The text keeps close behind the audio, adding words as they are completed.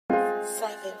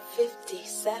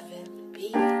757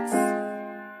 beats.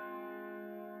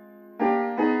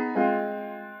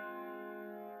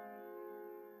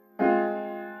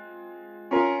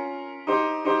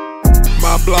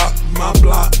 My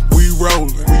block, we rollin'.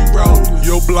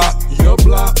 Your block,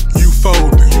 you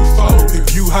foldin'.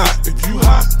 If you hot,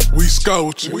 we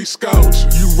scorchin'.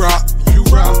 You rock, we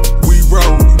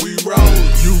rollin'.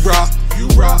 You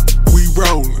rock, we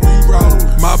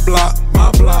rollin'. My block,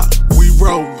 we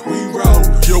rollin'.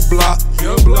 Your block,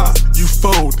 you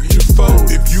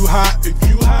foldin'. If you hot, we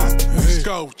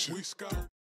scorchin'.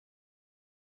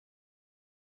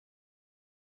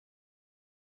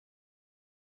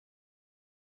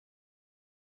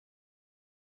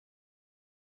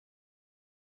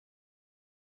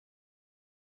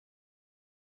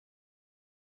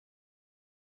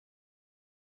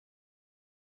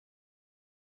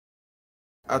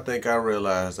 I think I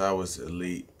realized I was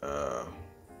elite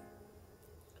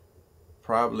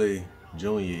probably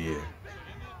junior year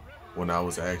when I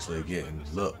was actually getting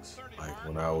looks. Like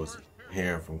when I was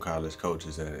hearing from college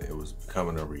coaches and it was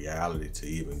becoming a reality to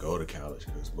even go to college.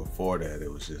 Because before that, it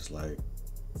was just like,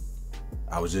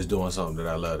 I was just doing something that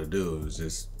I love to do. It was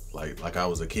just like I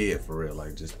was a kid for real,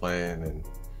 like just playing and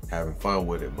having fun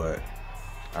with it. But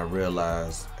I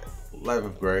realized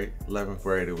 11th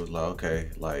grade, it was like, okay,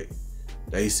 like,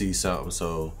 they see something,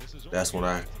 so that's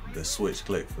when the switch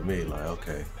clicked for me. Like,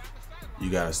 okay, you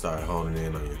gotta start honing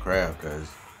in on your craft because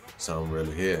something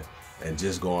really here. And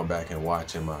just going back and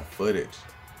watching my footage,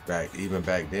 even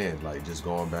back then, like just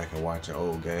going back and watching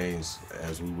old games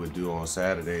as we would do on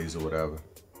Saturdays or whatever,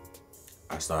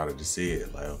 I started to see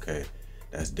it. Like, okay,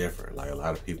 that's different. Like a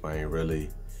lot of people ain't really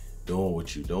doing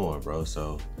what you doing, bro.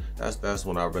 So that's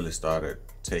when I really started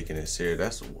taking it serious.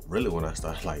 That's really when I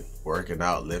started like working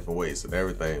out, lifting weights and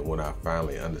everything, when I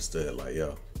finally understood like,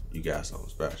 yo, you got something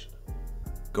special.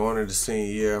 Going into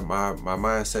senior year, my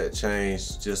mindset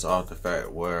changed just off the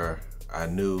fact where I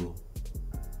knew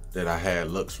that I had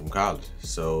looks from college.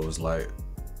 So it was like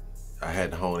I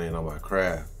had to hone in on my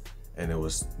craft, and it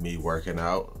was me working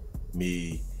out,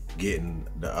 me getting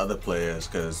the other players,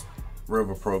 because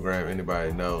River program,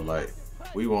 anybody know, like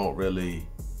we won't really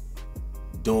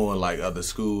doing like other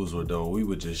schools were doing. We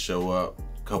would just show up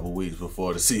a couple weeks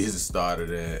before the season started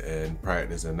and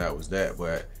practice, and that was that.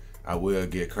 But I will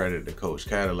give credit to Coach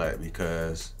Cadillac,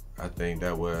 because I think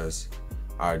that was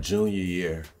our junior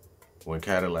year when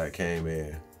Cadillac came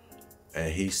in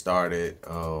and he started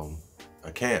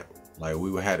a camp. Like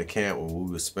we had a camp where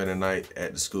we would spend a night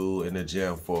at the school in the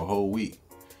gym for a whole week.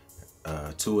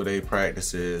 2-a-day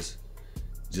practices,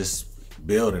 just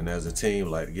building as a team,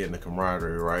 like getting the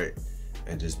camaraderie right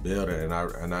and just building. And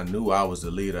I knew I was the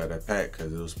leader of that pack,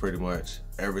 because it was pretty much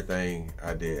everything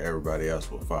I did, everybody else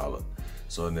would follow.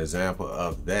 So an example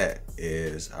of that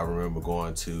is I remember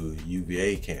going to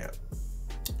UVA camp.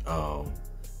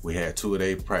 We had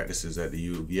 2-a-day practices at the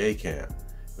UVA camp.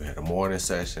 We had a morning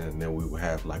session, and then we would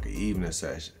have like an evening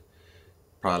session.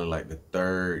 Probably like the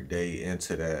 3rd day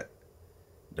into that,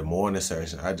 the morning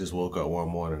session, I just woke up one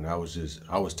morning. I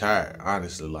was tired,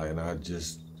 honestly, like, and I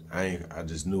just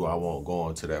knew I won't go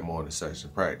into that morning session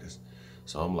practice.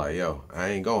 So I'm like, yo, I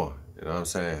ain't going, you know what I'm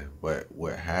saying? But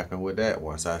what happened with that,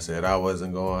 once I said I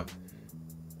wasn't going,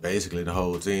 basically the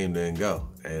whole team didn't go.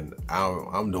 And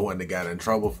I'm the one that got in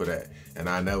trouble for that. And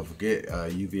I never forget,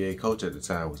 UVA coach at the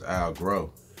time was Al Groh.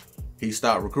 He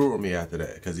stopped recruiting me after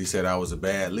that because he said I was a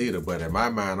bad leader. But in my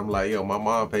mind, I'm like, yo, my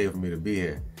mom paid for me to be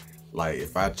here. Like,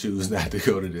 if I choose not to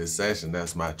go to this session,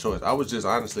 that's my choice. I was just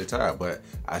honestly tired, but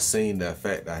I seen the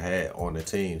effect I had on the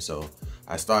team. So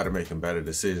I started making better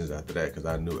decisions after that, because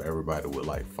I knew everybody would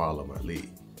like follow my lead.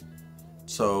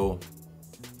 So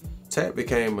Tech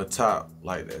became the top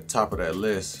of that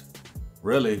list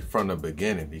really from the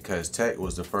beginning, because Tech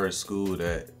was the first school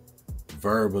that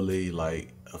verbally,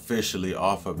 like officially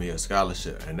offered me a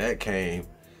scholarship. And that came,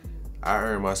 I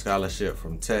earned my scholarship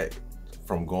from Tech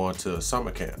from going to a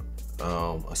summer camp.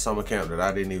 A summer camp that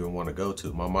I didn't even want to go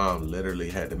to. My mom literally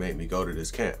had to make me go to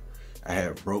this camp. I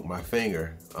had broke my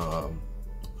finger a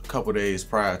couple days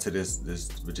prior to this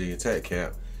Virginia Tech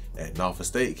camp at Norfolk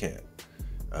State camp.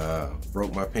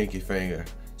 Broke my pinky finger.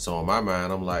 So in my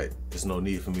mind, I'm like, there's no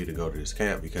need for me to go to this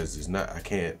camp, because I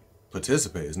can't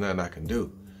participate. There's nothing I can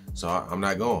do. So I'm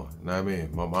not going, you know what I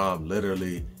mean? My mom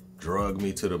literally drugged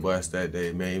me to the bus that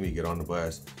day, made me get on the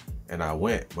bus, and I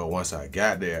went. But once I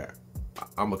got there,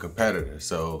 I'm a competitor,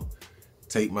 so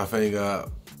take my finger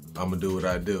up, I'm gonna do what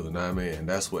I do, you know what I mean? And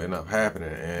that's what ended up happening.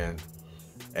 And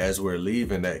as we're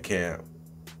leaving that camp,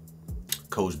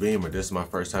 Coach Beamer, this is my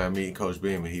first time meeting Coach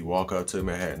Beamer, he walked up to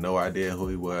me, I had no idea who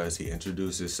he was. He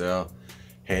introduced himself,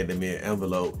 handed me an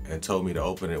envelope and told me to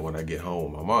open it when I get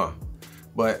home with my mom.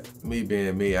 But me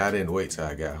being me, I didn't wait till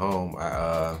I got home.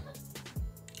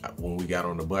 When we got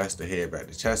on the bus to head back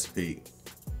to Chesapeake,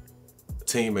 a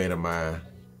teammate of mine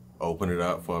opened it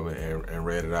up for me and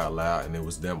read it out loud, and it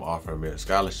was them offering me a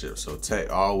scholarship. So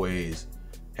Tech always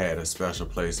had a special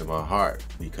place in my heart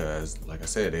because, like I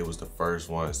said, they was the first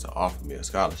ones to offer me a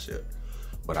scholarship.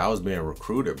 But I was being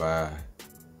recruited by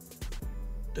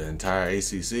the entire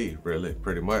ACC, really,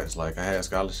 pretty much. Like, I had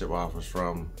scholarship offers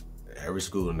from every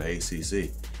school in the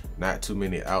ACC. Not too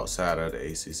many outside of the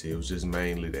ACC. It was just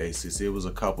mainly the ACC. It was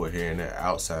a couple here and there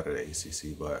outside of the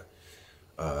ACC, but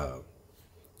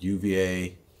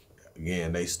UVA,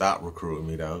 again, they stopped recruiting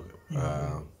me though.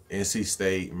 NC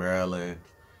State, Maryland,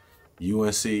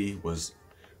 UNC was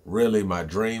really my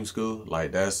dream school.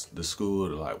 Like, that's the school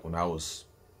that, like, when I was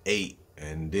 8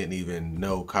 and didn't even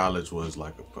know college was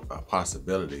like a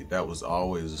possibility, that was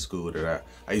always a school that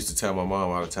I used to tell my mom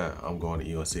all the time, I'm going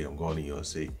to UNC, I'm going to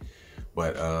UNC.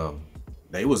 But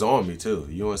they was on me too.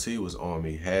 UNC was on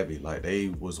me heavy. Like, they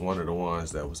was one of the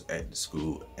ones that was at the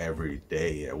school every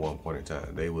day at one point in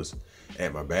time. They was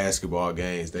at my basketball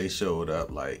games. They showed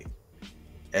up like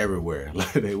everywhere.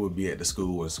 Like, they would be at the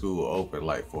school when school opened,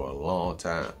 like, for a long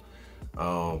time.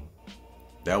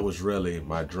 That was really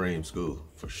my dream school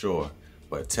for sure.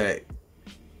 But Tech,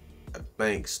 I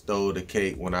think, stole the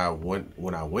cake when I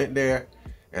went there,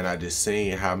 and I just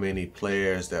seen how many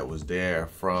players that was there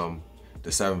from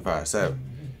the 757.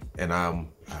 And I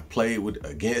played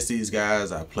against these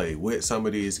guys. I played with some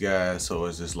of these guys, so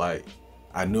it's just like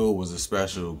I knew it was a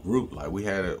special group. Like, we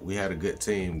had a good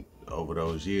team over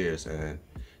those years, and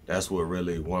that's what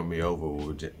really won me over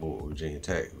with Virginia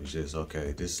Tech. It was just,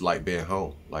 okay, this is like being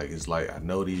home. Like, it's like I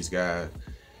know these guys.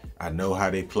 I know how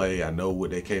they play. I know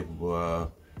what they're capable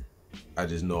of. I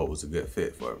just know it was a good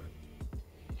fit for me.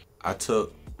 I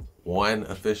took one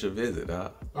official visit.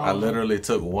 I literally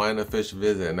took one official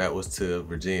visit, and that was to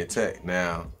Virginia Tech.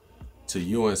 Now, to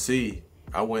UNC,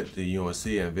 I went to UNC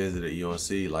and visited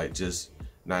UNC, like, just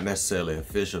not necessarily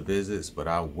official visits, but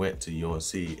I went to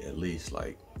UNC at least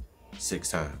like 6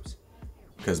 times.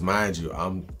 Because mind you,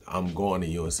 I'm going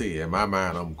to UNC. In my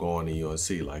mind, I'm going to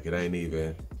UNC. Like, it ain't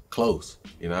even close.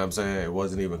 You know what I'm saying? It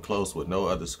wasn't even close with no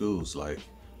other schools. Like,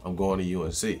 I'm going to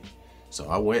UNC. So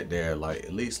I went there like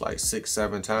at least like 6,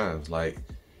 7 times. Like,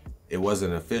 it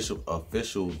wasn't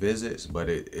official visits, but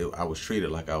I was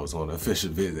treated like I was on an official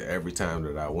visit every time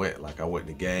that I went. Like, I went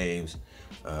to games,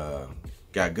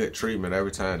 got good treatment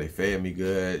every time. They fed me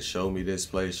good, showed me this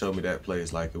place, showed me that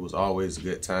place. Like, it was always a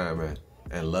good time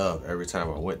and love every time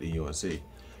I went to UNC.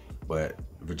 But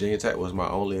Virginia Tech was my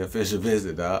only official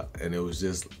visit, and it was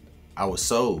just, I was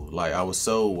sold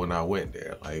when I went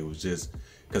there. Like, it was just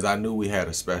because I knew we had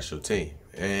a special team.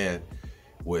 And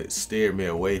what steered me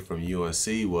away from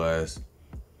UNC was,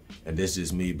 and this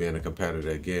is me being a competitor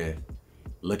again,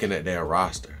 looking at their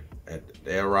roster. At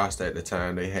their roster at the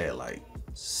time, they had like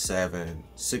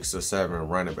 6 or 7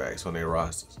 running backs on their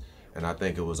rosters. And I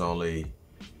think it was only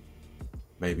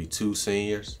maybe 2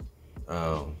 seniors.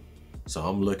 So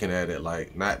I'm looking at it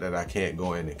like, not that I can't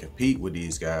go in and compete with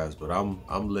these guys, but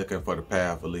I'm looking for the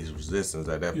path of least resistance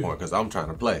at that point, because I'm trying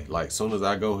to play. Like, as soon as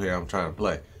I go here, I'm trying to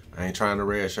play. I ain't trying to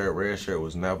red shirt. Red shirt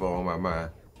was never on my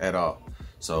mind at all.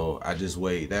 So I just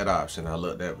weighed that option. I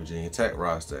looked at Virginia Tech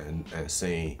roster and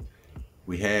seen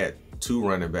we had 2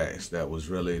 running backs that was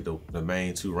really the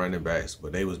main 2 running backs,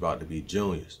 but they was about to be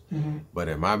juniors. But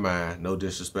in my mind, no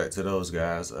disrespect to those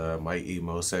guys, Mike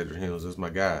Emo, Cedric Hills, those my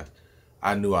guys.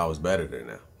 I knew I was better than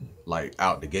them, like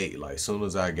out the gate. Like, as soon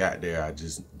as I got there, I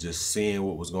just seeing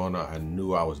what was going on, I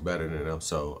knew I was better than them.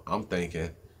 So I'm thinking,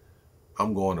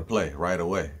 I'm going to play right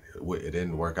away. It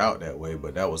didn't work out that way,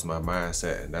 but that was my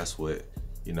mindset, and that's what,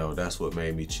 that's what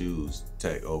made me choose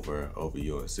Tech over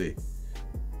UNC.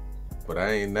 But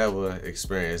I ain't never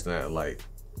experienced that like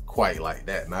quite like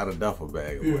that. Not a duffel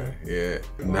bag away.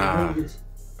 Yeah. Nah.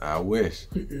 I wish.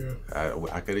 Yeah.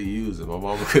 I could have used it. My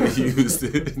mama could have used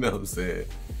it. You know what I'm saying?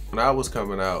 When I was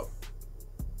coming out,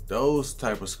 those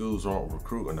type of schools won't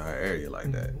recruit in our area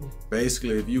like that.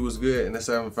 Basically, if you was good in the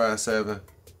 757,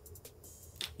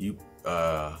 you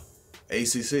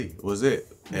ACC was it,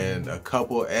 and a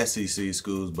couple SEC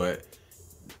schools, but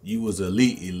you was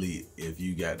elite if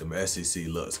you got them SEC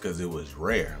looks, because it was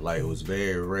rare. Like, it was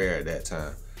very rare at that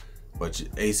time. But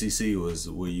ACC was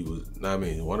where you was, I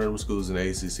mean, one of them schools in the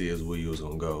ACC is where you was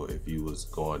gonna go if you was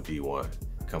going D1,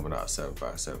 coming out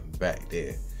 757 back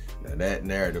then. Now that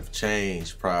narrative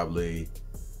changed probably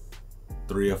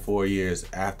 3 or 4 years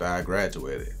after I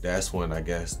graduated. That's when I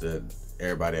guess the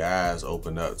everybody's eyes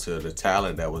opened up to the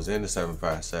talent that was in the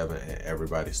 757, and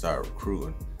everybody started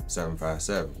recruiting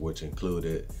 757, which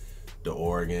included the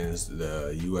Oregons,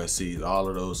 the USCs, all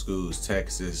of those schools,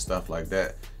 Texas, stuff like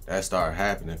that. That started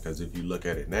happening because if you look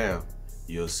at it now,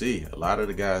 you'll see a lot of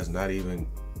the guys not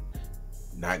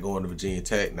going to Virginia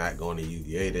Tech, not going to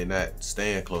UVA. They're not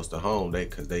staying close to home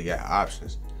because they got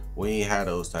options. We ain't had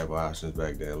those type of options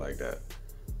back then like that.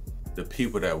 The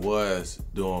people that was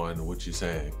doing what you're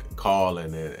saying,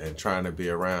 calling and trying to be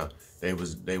around, they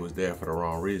was there for the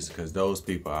wrong reason, because those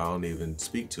people I don't even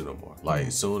speak to no more. Like,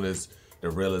 as soon as the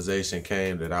realization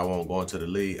came that I won't go into the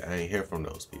league, I ain't hear from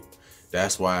those people.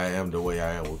 That's why I am the way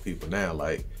I am with people now.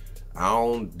 Like, I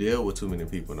don't deal with too many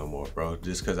people no more, bro,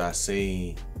 just because I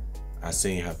seen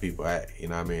how people act, you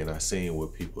know what I mean? I seen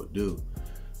what people do.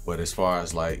 But as far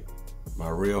as like my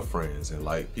real friends and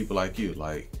like people like you,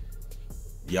 like,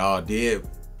 y'all did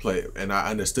play, and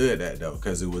I understood that though,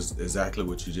 because it was exactly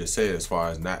what you just said, as far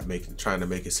as not trying to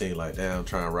make it seem like, damn, I'm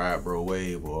trying to ride bro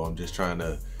wave, or I'm just trying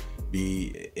to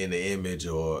be in the image,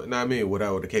 or, you know what I mean,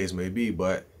 whatever the case may be.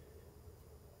 But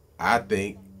I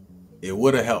think it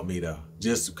would have helped me though,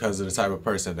 just because of the type of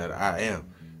person that I am.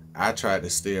 I tried to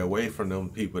stay away from them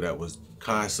people that was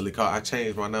constantly calling. I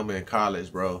changed my number in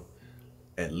college, bro,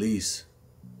 at least,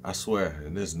 I swear,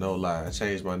 and there's no lie, I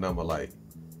changed my number like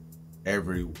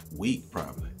every week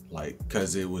probably, like,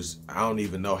 cause it was, I don't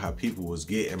even know how people was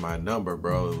getting my number,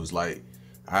 bro. It was like,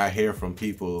 I hear from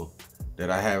people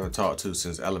that I haven't talked to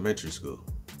since elementary school.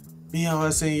 I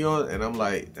seen you on, and I'm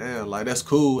like, damn, like, that's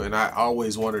cool. And I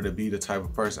always wanted to be the type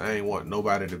of person, I ain't want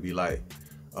nobody to be like,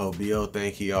 oh, B.O.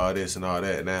 think he all this and all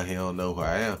that, now he don't know who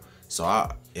I am. So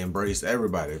I embraced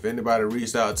everybody. If anybody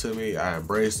reached out to me, I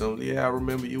embraced them. Yeah, I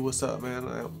remember you, what's up,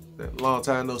 man? Long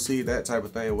time no see, that type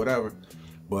of thing, whatever.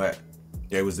 But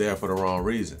they was there for the wrong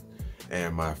reason.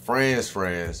 And my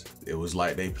friends, it was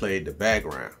like they played the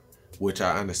background, which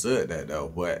I understood that though.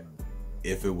 But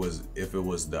if it was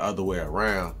the other way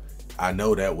around, I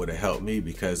know that would have helped me,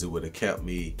 because it would have kept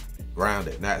me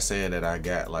grounded. Not saying that I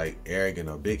got like arrogant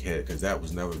or big headed, because that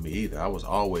was never me either. I was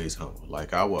always humble.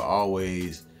 Like, I would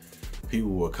always,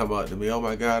 people would come up to me, oh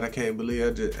my God, I can't believe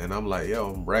I just, and I'm like,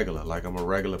 yo, I'm regular. Like, I'm a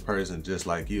regular person just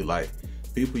like you. Like,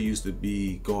 people used to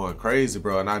be going crazy,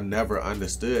 bro, and I never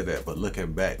understood that. But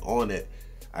looking back on it,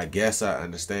 I guess I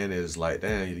understand it. It's like,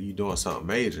 damn, you doing something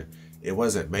major. It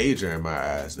wasn't major in my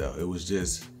eyes though. It was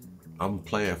just, I'm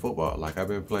playing football. Like, I've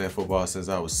been playing football since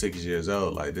I was 6 years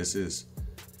old. Like, this is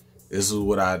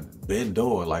what I've been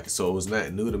doing. Like, so it was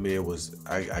not new to me. It was,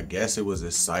 I guess it was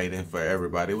exciting for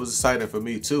everybody. It was exciting for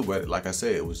me too, but like I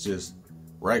said, it was just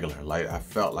regular. Like, I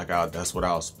felt like that's what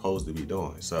I was supposed to be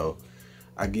doing. So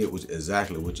I get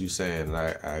exactly what you're saying, and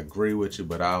I agree with you,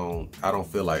 but I don't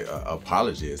feel like an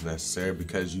apology is necessary,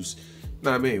 because you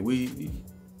know what I mean?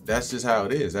 That's just how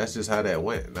it is. That's just how that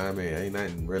went. You know what I mean? Ain't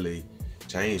nothing really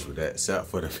changed with that, except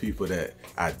for the people that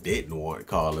I didn't want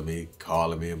calling me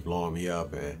and blowing me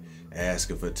up and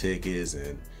asking for tickets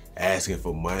and asking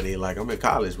for money. Like, I'm in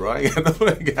college, bro. I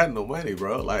ain't got no money,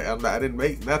 bro. Like, I didn't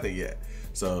make nothing yet.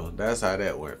 So that's how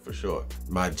that went for sure.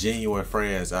 My genuine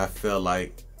friends, I feel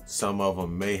like some of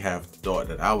them may have thought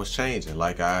that I was changing,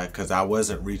 like, cause I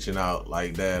wasn't reaching out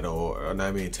like that, or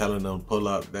I mean, telling them pull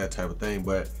up, that type of thing.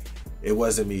 But it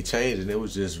wasn't me changing. It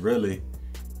was just really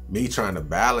me trying to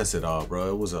balance it all, bro.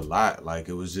 It was a lot. Like,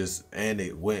 it was just, and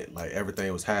it went, like,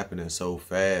 everything was happening so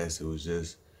fast. It was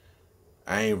just,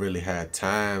 I ain't really had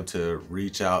time to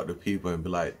reach out to people and be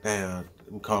like, damn,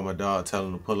 call my dog, tell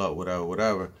him to pull up,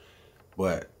 whatever.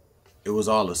 But it was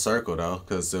all a circle though,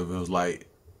 because it was like,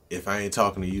 if I ain't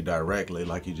talking to you directly,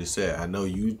 like you just said, I know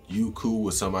you cool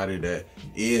with somebody that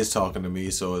is talking to me,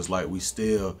 so it's like we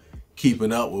still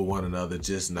keeping up with one another,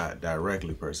 just not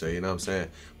directly per se, you know what I'm saying?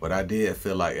 But I did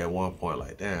feel like at one point,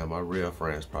 like, damn, my real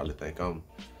friends probably think I'm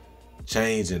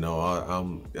changing, or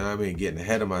I'm, you know what I mean, getting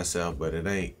ahead of myself, but it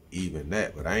ain't even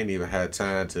that. But I ain't even had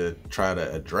time to try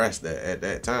to address that at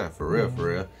that time, for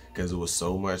real, because it was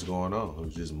so much going on. It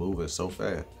was just moving so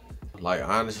fast. Like,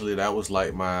 honestly, that was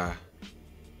like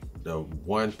the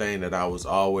one thing that I was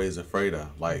always afraid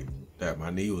of, like, that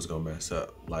my knee was gonna mess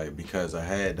up, like, because I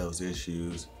had those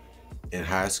issues in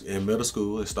middle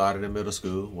school. It started in middle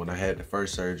school when I had the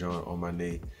first surgery on my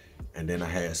knee, and then I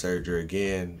had surgery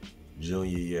again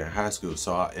junior year in high school.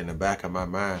 So in the back of my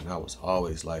mind, I was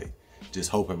always like, just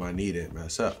hoping my knee didn't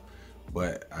mess up.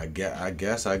 But I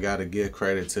guess I gotta give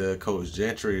credit to Coach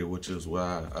Gentry, which is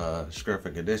my strength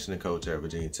and conditioning coach at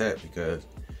Virginia Tech, because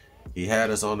he had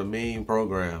us on the mean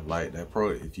program. Like, that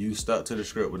if you stuck to the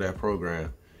script with that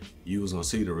program, you was gonna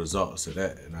see the results of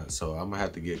that. And so I'm gonna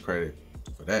have to give credit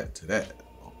for that, to that,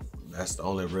 That's the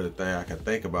only really thing I can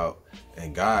think about.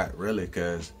 And God, really,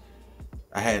 because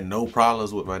I had no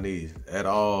problems with my knees at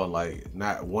all. Like,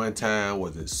 not one time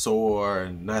was it sore,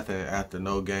 nothing after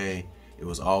no game. It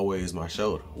was always my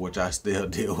shoulder, which I still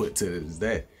deal with to this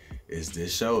day. It's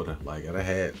this shoulder. Like, I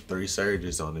had 3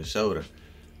 surgeries on this shoulder,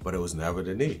 but it was never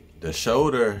the knee. The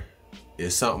shoulder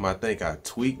is something I think I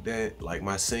tweaked at like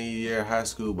my senior year of high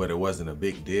school, but it wasn't a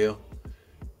big deal.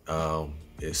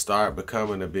 It started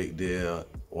becoming a big deal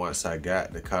once I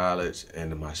got to college,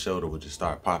 and my shoulder would just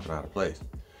start popping out of place.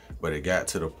 But it got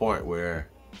to the point where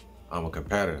I'm a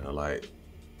competitor. Like,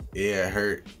 yeah, it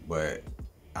hurt, but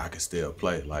I could still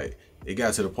play. Like, it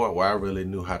got to the point where I really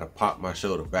knew how to pop my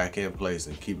shoulder back in place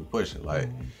and keep it pushing. Like,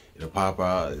 it'll pop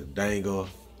out, it'll dangle,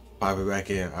 pop it back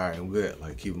in. All right, I'm good.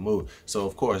 Like, keep it moving. So,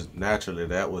 of course, naturally,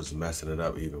 that was messing it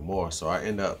up even more. So I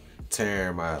ended up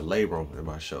tearing my labrum in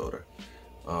my shoulder.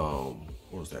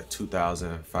 What was that,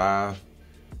 2005?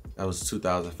 That was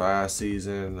 2005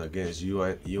 season against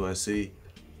UNC.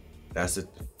 That's the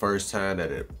first time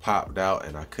that it popped out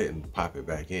and I couldn't pop it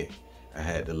back in. I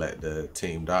had to let the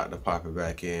team doctor pop it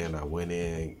back in. I went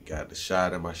in, got the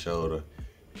shot in my shoulder,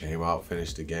 came out,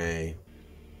 finished the game,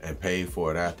 and paid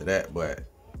for it after that. But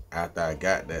after I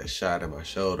got that shot in my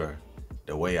shoulder,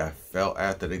 the way I felt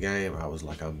after the game, I was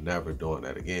like, I'm never doing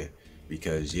that again.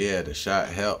 Because yeah, the shot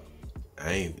helped.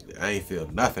 I ain't feel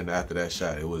nothing after that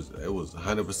shot. It was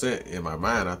 100% in my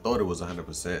mind. I thought it was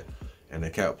 100%, and I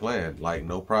kept playing like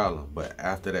no problem. But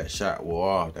after that shot wore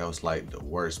off, that was like the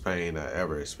worst pain I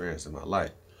ever experienced in my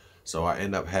life. So I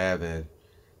ended up having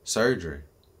surgery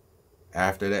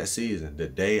after that season. The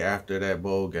day after that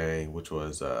bowl game, which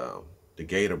was the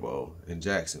Gator Bowl in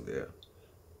Jacksonville,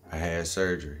 I had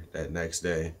surgery that next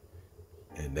day,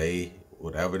 and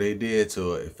whatever they did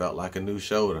to it, it felt like a new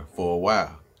shoulder for a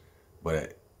while.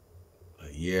 But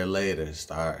a year later, it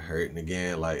started hurting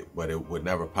again, but it would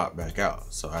never pop back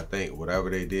out. So I think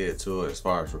whatever they did to it, as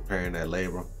far as repairing that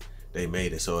labrum, they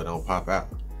made it so it don't pop out.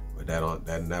 But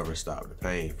that never stopped the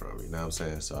pain from me, you know what I'm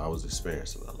saying? So I was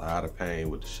experiencing a lot of pain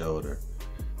with the shoulder.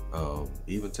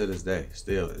 Even to this day,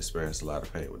 still experience a lot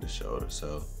of pain with the shoulder.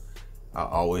 So I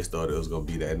always thought it was gonna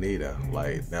be that knee though.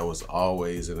 Like, that was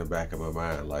always in the back of my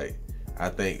mind. Like, I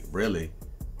think really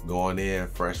going in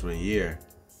freshman year,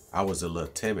 I was a little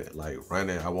timid, like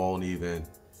running. I won't even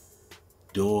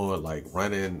doing like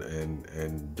running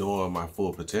and doing my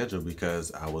full potential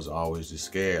because I was always just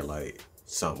scared like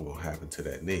something gonna happen to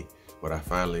that knee. But I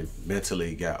finally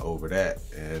mentally got over that,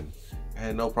 and I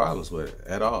had no problems with it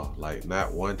at all. Like,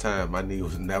 not one time. My knee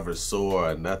was never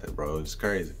sore or nothing, bro. It's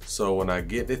crazy. So when I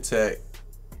get to Tech,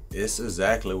 it's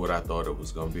exactly what I thought it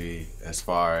was gonna be as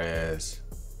far as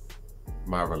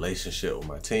my relationship with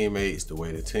my teammates, the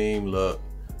way the team looked,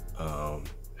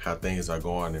 how things are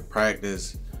going in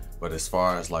practice. But as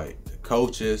far as like the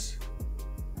coaches,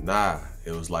 nah,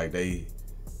 it was like they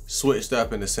switched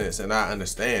up in a sense, and I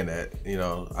understand that, you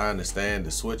know, I understand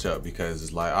the switch up because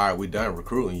it's like, all right, we done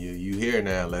recruiting you. You here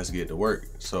now, let's get to work.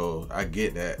 So I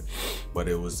get that, but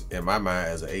it was in my mind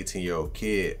as an 18-year-old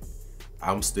kid,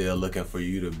 I'm still looking for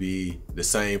you to be the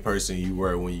same person you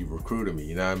were when you recruited me.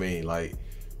 You know what I mean? Like,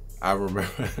 I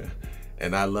remember,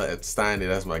 and I love Steiny,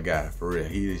 that's my guy, for real.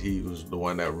 He was the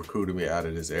one that recruited me out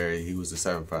of this area. He was the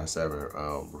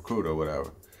 757 recruiter or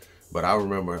whatever. But I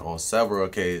remember on several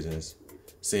occasions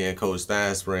seeing Coach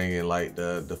Steinspring in like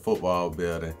the football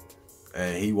building,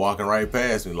 and he walking right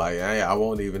past me like, I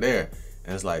wasn't even there.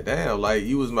 And it's like, damn, like,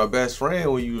 you was my best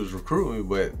friend when you was recruiting me,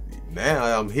 but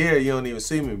now I'm here, you don't even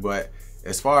see me. But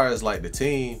as far as like the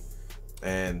team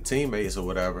and teammates or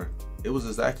whatever, it was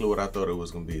exactly what I thought it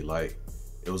was gonna be. Like,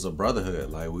 it was a brotherhood.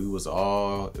 Like, we was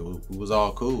all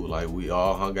cool. Like, we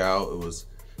all hung out. It was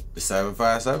the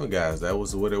 757 guys. That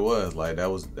was what it was. Like, that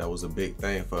was a big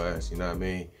thing for us. You know what I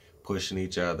mean? Pushing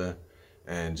each other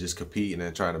and just competing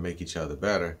and trying to make each other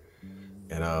better.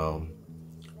 And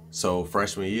so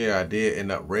freshman year, I did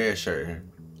end up redshirting,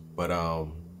 but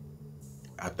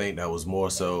I think that was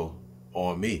more so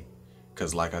on me.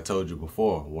 Because like I told you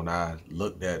before, when I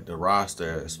looked at the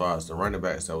roster, as far as the running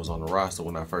backs that was on the roster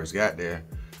when I first got there,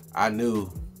 I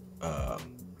knew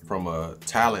from a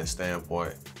talent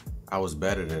standpoint, I was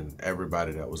better than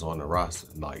everybody that was on the roster,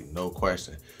 like, no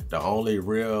question. The only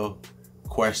real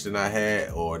question I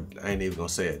had, or I ain't even gonna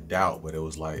say a doubt, but it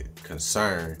was like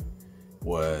concern,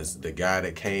 was the guy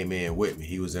that came in with me.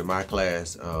 He was in my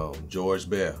class, George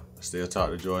Bell. I still talk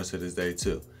to George to this day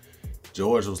too.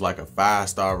 George was like a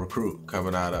 5-star recruit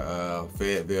coming out of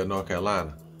Fayetteville, North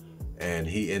Carolina. And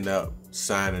he ended up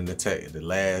signing the Tech at the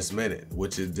last minute,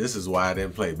 this is why I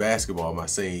didn't play basketball my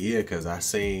senior year, because I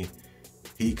seen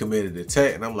he committed to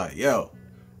Tech, and I'm like, yo,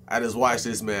 I just watched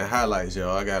this man highlights,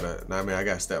 yo. I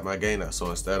gotta step my game up. So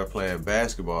instead of playing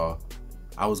basketball,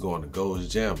 I was going to Gold's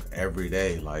Gym every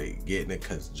day, like getting it,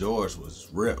 cause George was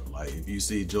ripped. Like if you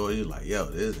see George, you're like, yo,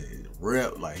 this is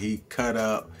ripped. Like he cut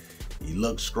up, he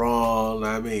looked strong.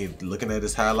 I mean, looking at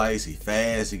his highlights, he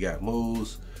fast, he got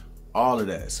moves, all of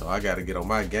that. So I got to get on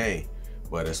my game.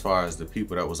 But as far as the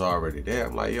people that was already there,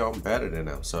 I'm like, yo, I'm better than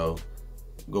them. So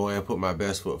go ahead and put my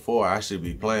best foot forward. I should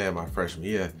be playing my freshman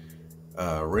year.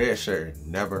 Red shirt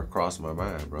never crossed my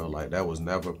mind, bro. Like that was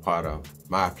never part of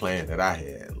my plan that I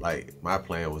had. Like my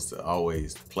plan was to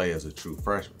always play as a true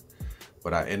freshman.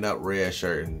 But I ended up red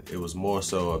shirting. It was more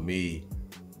so of me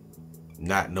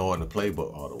not knowing the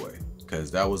playbook all the way.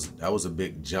 Cause that was a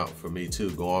big jump for me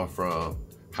too. Going from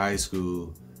high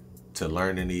school to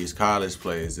learning these college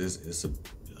plays, it's a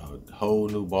whole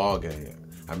new ball game.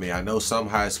 I mean, I know some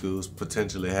high schools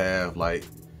potentially have like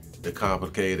the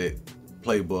complicated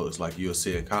playbooks like you'll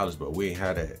see in college, but we ain't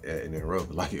had that in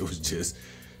Norfolk. Like it was just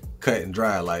cut and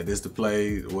dry. Like this to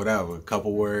play, whatever, a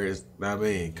couple words. I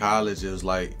mean, college is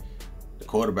like the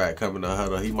quarterback coming to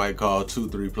huddle. He might call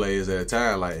 2-3 plays at a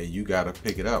time, like, and you gotta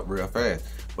pick it up real fast.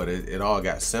 But it all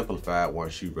got simplified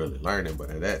once you really learn it. But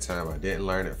at that time, I didn't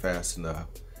learn it fast enough,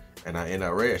 and I ended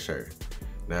up red shirt.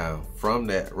 Now, from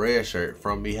that red shirt,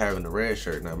 from me having the red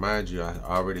shirt, now mind you, I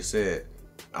already said,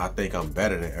 I think I'm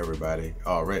better than everybody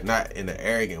already. Not in an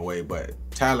arrogant way, but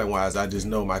talent-wise, I just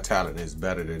know my talent is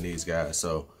better than these guys,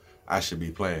 so I should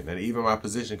be playing. And even my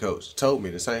position coach told me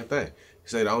the same thing. He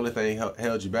said the only thing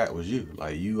held you back was you.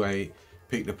 Like, you ain't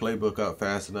picked the playbook up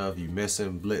fast enough, you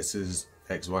missing blitzes,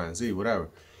 X, Y, and Z, whatever.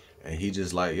 And he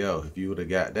just like, yo, if you would have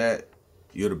got that,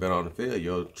 you would have been on the field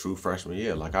your true freshman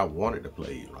year. Like, I wanted to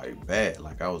play you, like, bad.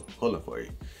 Like, I was pulling for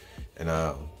you. And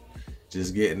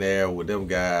just getting there with them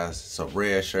guys, some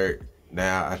red shirt,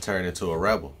 now I turn into a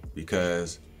rebel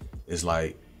because it's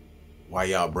like, why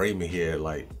y'all bring me here?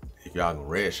 Like, if y'all can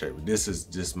red shirt. But this is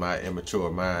just my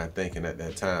immature mind thinking at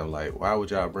that time, like, why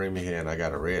would y'all bring me here and I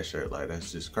got a red shirt? Like,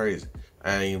 that's just crazy.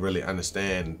 I ain't really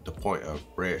understand the point of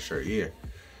red shirt year.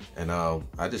 And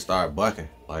I just started bucking.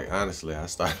 Like, honestly, I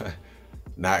started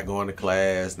not going to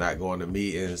class, not going to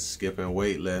meetings, skipping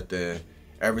weightlifting,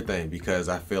 everything, because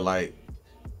I feel like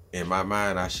in my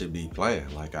mind I should be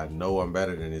playing. Like, I know I'm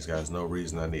better than these guys. No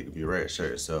reason I need to be red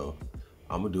shirt. So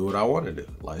I'm gonna do what I want to do.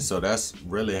 Like, so that's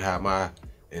really how my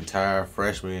entire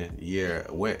freshman year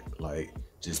went. Like,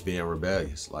 just being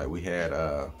rebellious. Like, we had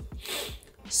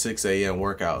 6 a.m.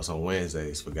 workouts on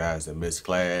Wednesdays for guys that missed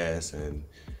class and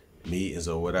meetings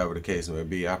or whatever the case may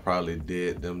be. I probably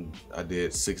did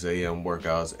 6 a.m.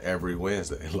 workouts every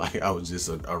Wednesday. Like, I was just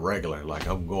a regular. Like,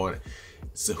 I'm going,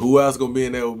 so who else gonna be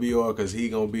in there with me, or cause he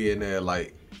gonna be in there?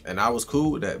 Like, and I was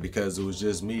cool with that because it was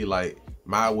just me, like,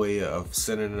 my way of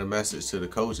sending a message to the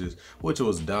coaches, which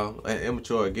was dumb and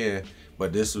immature again,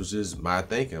 but this was just my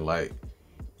thinking. Like,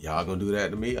 y'all gonna do that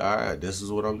to me? All right, this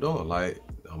is what I'm doing. Like,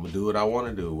 I'm gonna do what I want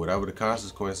to do. Whatever the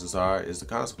consequences are, is the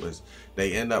consequence.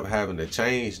 They end up having to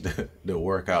change the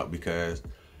workout because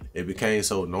it became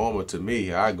so normal to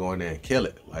me. I go in there and kill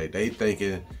it. Like, they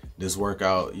thinking this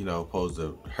workout, you know, supposed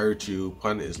to hurt you,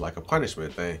 it's like a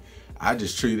punishment thing. I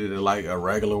just treated it like a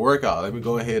regular workout. Let me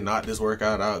go ahead and knock this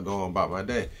workout out, go on about my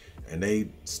day. And they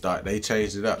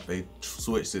changed it up. They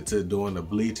switched it to doing the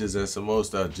bleachers and some more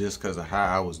stuff just because of how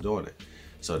I was doing it.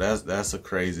 So that's a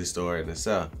crazy story in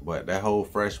itself. But that whole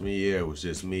freshman year was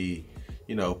just me,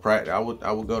 you know, practice. I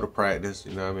would go to practice,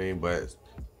 you know what I mean? But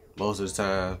most of the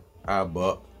time I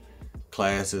buck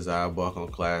classes, I buck on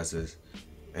classes,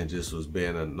 and just was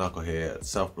being a knucklehead,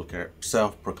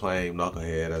 self-proclaimed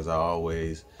knucklehead, as I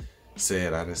always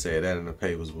said. I done said that in the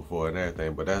papers before and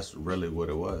everything, but that's really what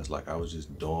it was. Like, I was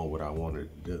just doing what I wanted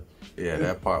to do. Yeah,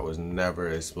 that part was never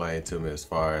explained to me as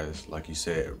far as, like you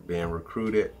said, being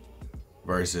recruited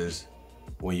versus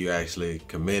when you actually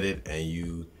committed and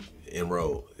you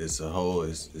enrolled. It's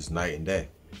night and day.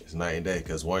 It's night and day,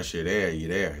 because once you're there, you're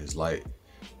there. It's like,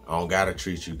 I don't gotta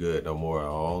treat you good no more. I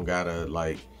don't gotta,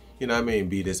 like, you know what I mean,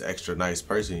 be this extra nice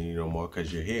person you no more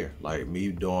because you're here. Like,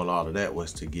 me doing all of that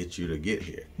was to get you to get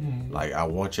here. Mm-hmm. Like, I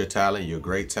want your talent. You're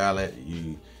great talent.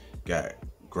 You got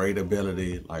great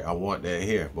ability. Like, I want that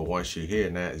here. But once you're here,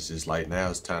 now it's just like,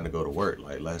 now it's time to go to work.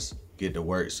 Like, let's get to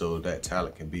work so that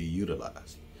talent can be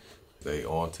utilized. They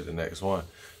on to the next one.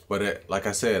 But like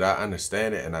I said, I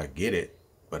understand it and I get it.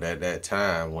 But at that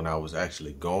time, when I was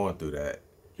actually going through that,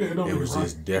 it was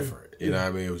just different. You know what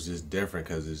I mean? It was just different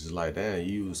because it's just like, damn,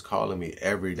 you was calling me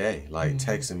every day, like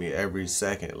texting me every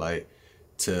second, like,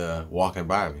 to walking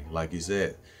by me, like you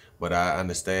said. But I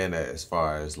understand that as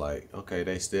far as, like, okay,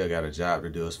 they still got a job to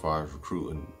do as far as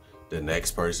recruiting the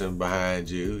next person behind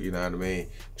you, you know what I mean?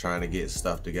 Trying to get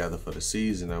stuff together for the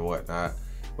season and whatnot.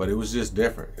 But it was just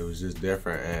different. It was just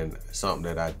different, and something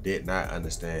that I did not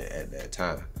understand at that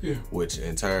time, which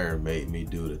in turn made me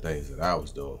do the things that I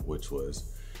was doing, which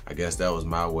was, I guess that was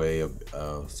my way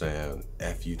of saying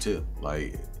F you too.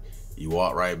 Like, you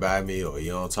walk right by me, or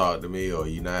you don't talk to me, or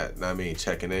you not I mean,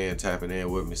 checking in, tapping in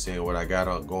with me, seeing what I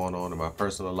got going on in my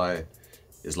personal life.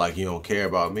 It's like you don't care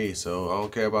about me, so I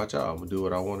don't care about y'all. I'm gonna do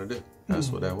what I want to do. That's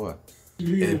what that was.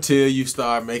 Until you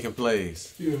start making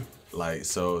plays. Like,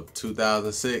 so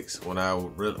 2006, when I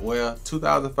well,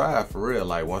 2005 for real.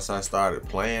 Like, once I started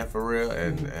playing for real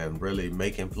and really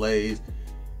making plays,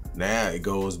 now it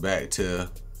goes back to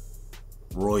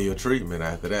royal treatment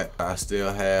after that. I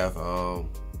still have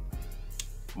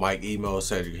Mike Emo,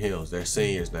 Cedric Hills. They're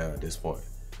seniors now at this point,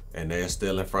 and they're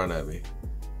still in front of me.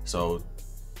 So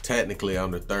technically,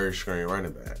 I'm the third string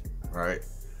running back, right?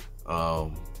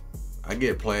 I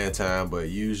get playing time, but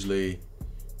usually,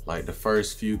 like, the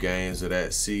first few games of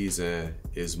that season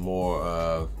is more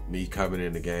of me coming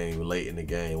in the game late in the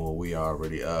game when we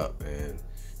already up, and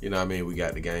you know what I mean, we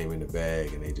got the game in the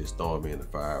bag and they just throwing me in the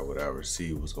fire or whatever,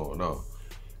 see what's going on.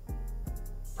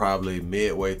 Probably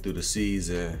midway through the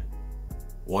season,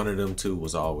 one of them two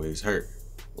was always hurt.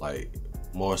 Like,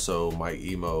 more so Mike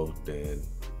Emo than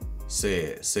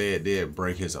Sid. Sid did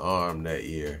break his arm that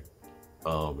year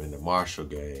in the Marshall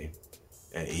game,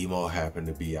 and Emo happened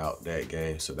to be out that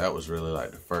game. So that was really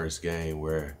like the first game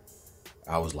where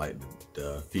I was like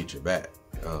the feature back.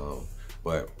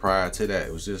 But prior to that,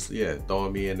 it was just,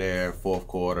 throwing me in there, fourth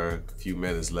quarter, a few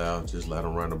minutes left, just let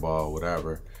them run the ball,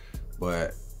 whatever.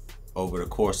 But over the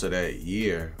course of that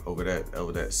year, over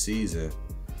that season,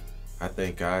 I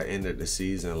think I ended the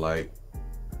season like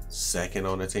second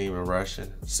on the team in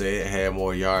rushing. Sid had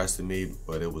more yards than me,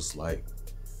 but it was like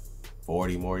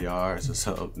 40 more yards or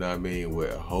something, you know what I mean,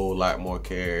 with a whole lot more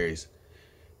carries.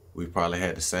 We probably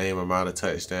had the same amount of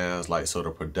touchdowns. Like, so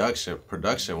the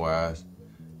production-wise,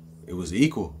 it was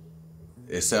equal,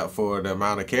 except for the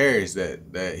amount of carries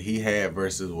that he had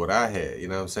versus what I had. You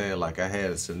know what I'm saying? Like, I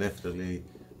had a significantly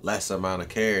less amount of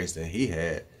carries than he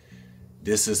had.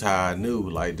 This is how I knew.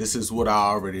 Like, this is what I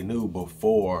already knew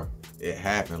before it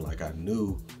happened. Like, I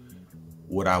knew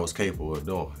what I was capable of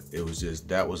doing. It was just,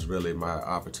 that was really my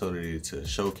opportunity to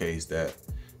showcase that.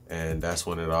 And that's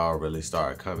when it all really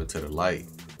started coming to the light.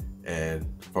 And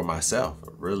for myself,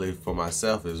 really for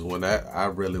myself, is when I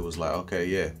really was like, okay,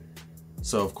 yeah.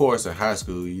 So of course in high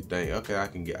school you think, okay, I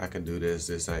can do this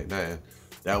ain't nothing.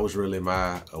 That was really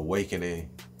my awakening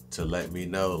to let me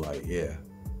know, like, yeah,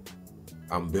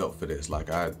 I'm built for this. Like,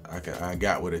 I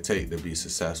got what it takes to be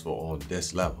successful on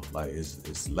this level. Like,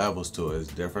 it's levels to it,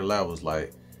 it's different levels.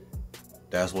 Like,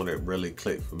 that's when it really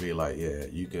clicked for me, like, yeah,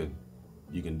 you can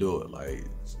do it. Like,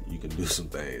 you can do some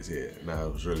things here. Now I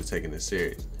was really taking it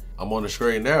serious. I'm on the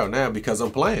straight and narrow now because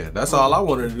I'm playing. That's all I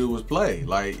wanted to do was play.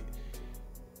 Like,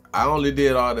 I only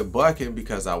did all the bucking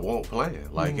because I won't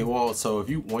playing. Like, it won't. So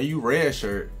when you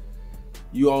redshirt,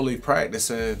 you only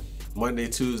practicing Monday,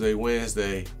 Tuesday,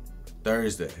 Wednesday,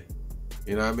 Thursday.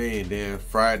 You know what I mean? Then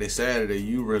Friday, Saturday,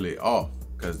 you really off,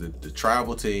 because the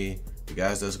travel team, the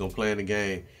guys that's gonna play in the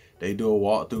game, they do a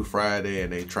walkthrough Friday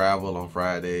and they travel on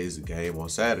Fridays, the game on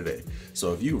Saturday.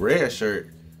 So if you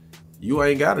redshirt, you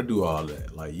ain't gotta do all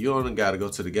that. Like, you only gotta go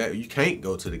to the game. You can't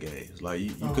go to the games. Like,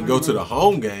 you can go to the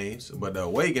home games, but the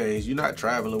away games, you're not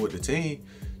traveling with the team.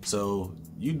 So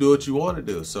you do what you want to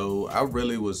do. So I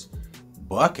really was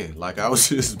bucking. Like, I was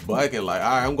just bucking. Like,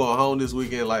 all right, I'm going home this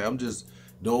weekend. Like, I'm just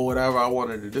doing whatever I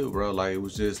wanted to do, bro. Like, it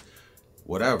was just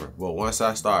whatever. But once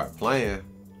I started playing,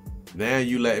 now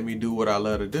you letting me do what I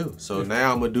love to do. So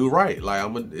now I'm gonna do right. Like,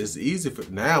 it's easy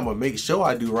now I'm gonna make sure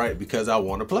I do right because I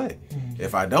want to play.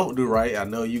 If I don't do right, I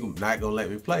know you're not gonna let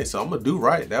me play. So I'm gonna do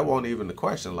right. That wasn't even the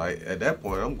question. Like, at that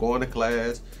point, I'm going to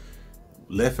class,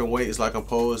 lifting weights like I'm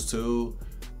supposed to,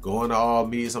 going to all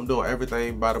meets. I'm doing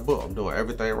everything by the book. I'm doing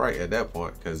everything right at that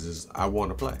point because I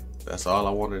want to play. That's all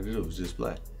I wanted to do was just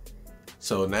play.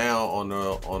 So now on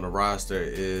the roster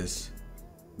is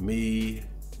me,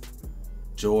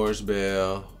 George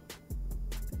Bell,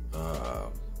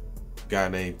 guy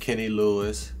named Kenny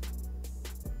Lewis,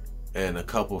 and a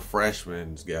couple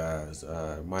freshmen guys.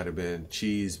 Might have been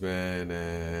Cheeseman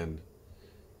and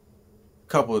a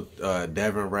couple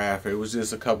Devin Rafford. It was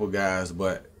just a couple guys,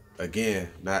 but again,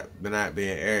 not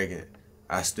being arrogant,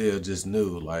 I still just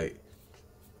knew, like,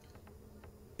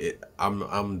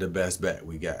 I'm the best bet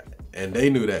we got. And they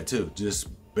knew that too, just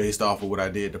based off of what I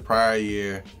did the prior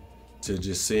year, to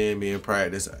just seeing me in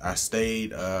practice. I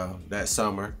stayed that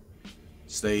summer,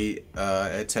 Stayed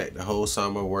at Tech the whole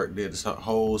summer, did the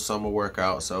whole summer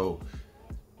workout. So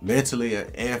mentally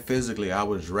and physically, I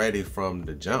was ready from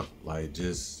the jump. Like,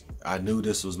 just, I knew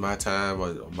this was my time.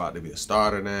 I'm about to be a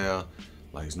starter now.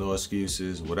 Like, there's no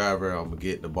excuses, whatever. I'm gonna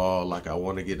get the ball like I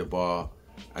want to get the ball.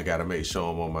 I gotta make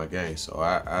sure I'm on my game. So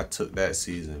I took that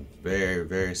season very,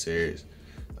 very serious.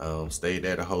 Stayed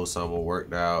there the whole summer,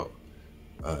 worked out,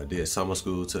 did summer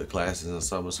school, took classes in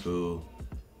summer school,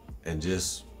 and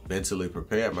just mentally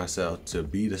prepared myself to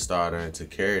be the starter and to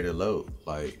carry the load.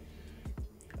 Like,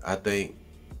 I think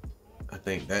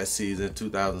that season,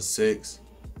 2006,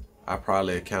 I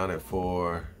probably accounted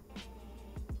for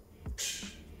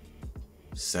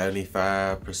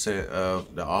 75%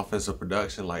 of the offensive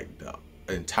production, like the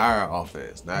entire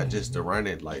offense, not just the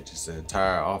running, like just the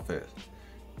entire offense.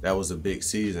 That was a big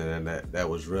season, and that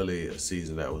was really a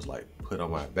season that was like put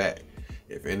on my back.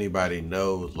 If anybody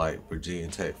knows like Virginia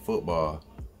Tech football,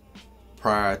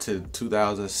 prior to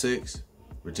 2006,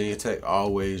 Virginia Tech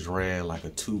always ran like a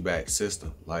two-back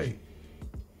system. Like,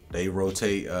 they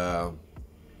rotate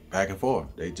back and forth.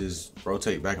 They just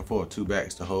rotate back and forth, two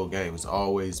backs the whole game. It's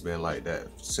always been like that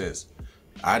since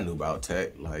I knew about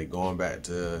Tech. Like, going back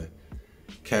to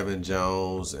Kevin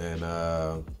Jones and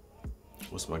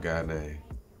what's my guy name?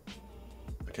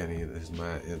 I can't even,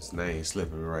 his name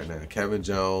slipping me right now. Kevin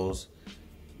Jones,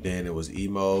 then it was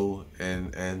Emo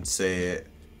and Said,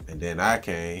 and then I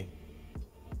came.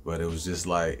 But it was just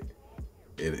like,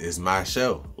 it's my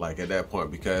show, like, at that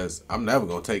point, because I'm never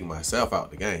gonna take myself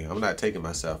out the game. I'm not taking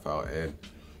myself out. And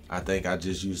I think I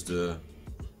just used to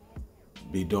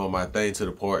be doing my thing to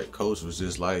the point Coach was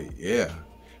just like, yeah.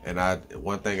 And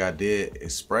one thing I did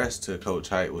express to Coach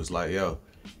Height was like, yo,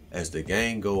 as the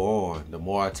game go on, the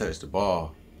more I touch the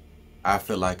ball, I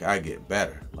feel like I get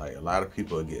better. Like, a lot of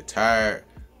people get tired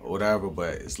or whatever,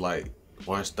 but it's like,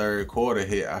 once third quarter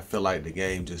hit, I feel like the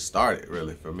game just started,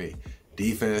 really, for me.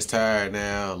 Defense tired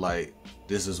now. Like,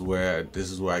 this is where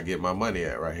I get my money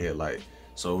at right here. Like,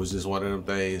 so it was just one of them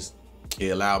things. He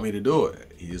allowed me to do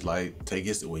it. He's like,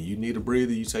 when you need a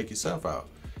breather, you take yourself out,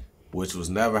 which was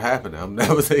never happening. I'm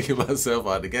never taking myself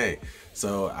out of the game.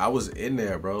 So I was in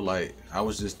there, bro. Like, I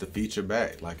was just the feature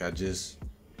back. Like, I just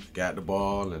got the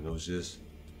ball, and it was just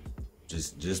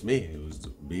me. It was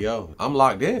B.O. I'm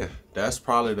locked in. That's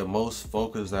probably the most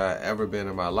focused I've ever been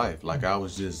in my life. Like, I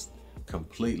was just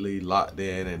completely locked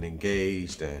in and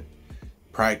engaged and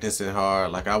practicing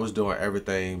hard. Like, I was doing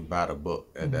everything by the book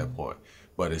at that point.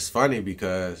 But it's funny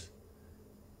because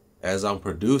as I'm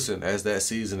producing, as that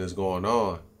season is going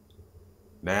on,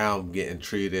 now I'm getting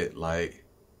treated like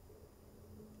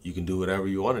you can do whatever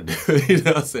you want to do. You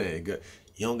know what I'm saying?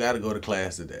 You don't got to go to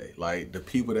class today. Like,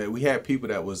 we had people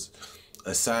that was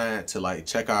assigned to like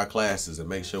check our classes and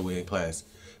make sure we're in class,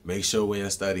 make sure we're in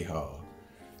study hall,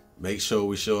 make sure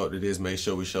we show up to this, make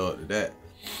sure we show up to that.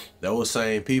 Those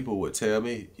same people would tell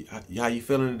me, how you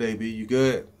feeling today, B? You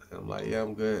good? And I'm like, yeah,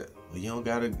 I'm good. Well, you don't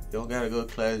gotta go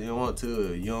to class, you don't want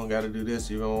to. You don't gotta do this,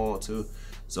 you don't want to.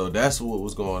 So that's what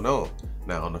was going on.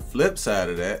 Now, on the flip side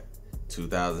of that,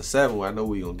 2007, well, I know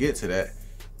we're gonna get to that,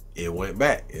 it went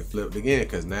back. It flipped again,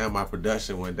 because now my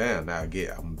production went down. Now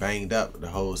I'm banged up the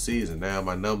whole season. Now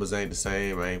my numbers ain't the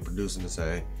same. I ain't producing the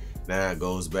same. Now it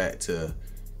goes back to,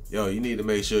 yo, you need to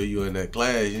make sure you're in that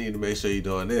class. You need to make sure you're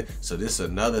doing this. So this is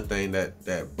another thing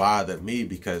that bothered me,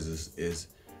 because it's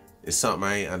something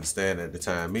I ain't understand at the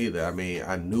time either. I mean,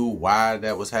 I knew why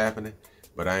that was happening,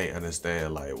 but I ain't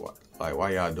understand like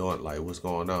why y'all doing, like, what's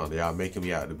going on? Y'all making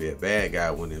me out to be a bad guy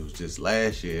when it was just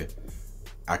last year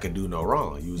I could do no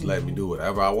wrong. You was letting me do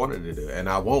whatever I wanted to do. And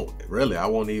I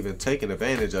won't even taking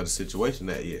advantage of the situation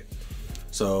that year.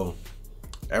 So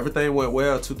everything went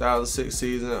well. 2006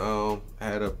 season,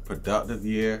 had a productive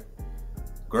year.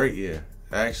 Great year.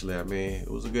 Actually, I mean,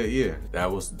 it was a good year.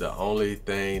 That was the only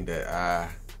thing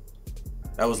that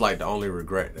was like the only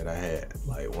regret that I had,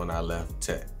 like, when I left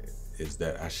Tech, is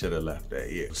that I should have left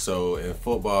that year. So in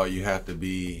football, you have to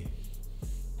be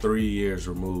 3 years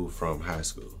removed from high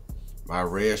school. My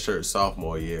redshirt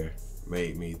sophomore year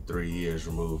made me 3 years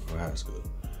removed from high school.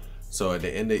 So at the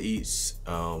end of each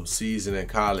season in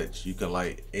college, you can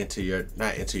like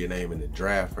not enter your name in the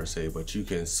draft per se, but you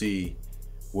can see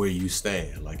where you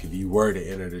stand. Like, if you were to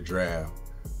enter the draft,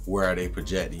 where are they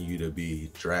projecting you to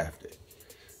be drafted?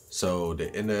 So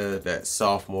the end of that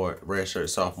redshirt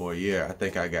sophomore year, I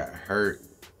think I got hurt.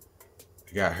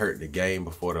 I got hurt the game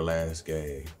before the last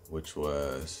game, which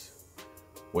was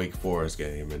Wake Forest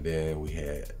game, and then we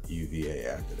had UVA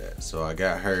after that. So I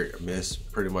got hurt,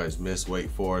 pretty much missed Wake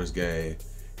Forest game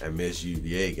and missed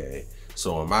UVA game.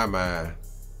 So in my mind,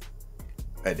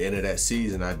 at the end of that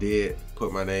season, I did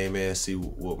put my name in, see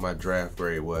what my draft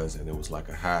grade was, and it was like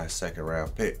a high 2nd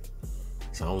round pick.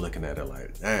 So I'm looking at it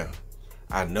like, damn,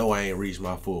 I know I ain't reached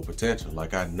my full potential.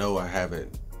 Like, I know I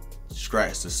haven't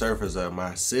scratched the surface of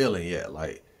my ceiling yet.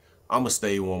 Like, I'm gonna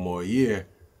stay one more year.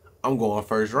 I'm going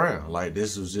 1st round. Like,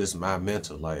 this was just my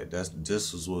mental. Like,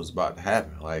 this was what was about to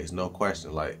happen. Like, it's no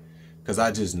question. Like, cause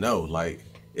I just know, like,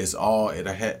 it's all, at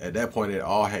that point, it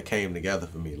all had came together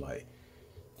for me. Like,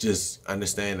 just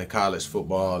understanding college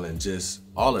football and just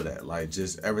all of that. Like,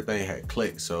 just everything had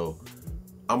clicked. So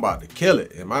I'm about to kill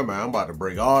it. In my mind, I'm about to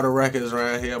break all the records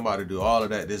around here. I'm about to do all of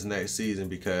that this next season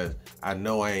because I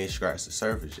know I ain't scratched the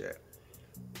surface yet.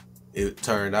 It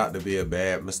turned out to be a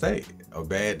bad mistake, a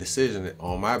bad decision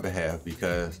on my behalf,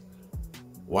 because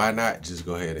why not just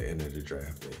go ahead and enter the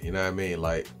draft then? You know what I mean?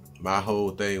 Like, my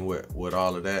whole thing with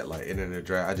all of that, like entering the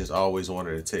draft, I just always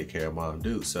wanted to take care of my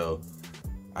dude. So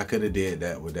I could have did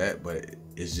that with that, but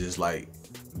it's just like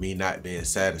me not being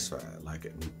satisfied,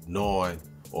 like knowing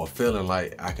or feeling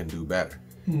like I can do better.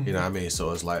 You know what I mean?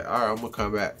 So it's like, all right, I'm gonna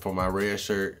come back for my red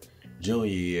shirt junior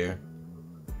year,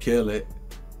 kill it,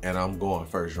 and I'm going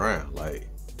 1st round. Like,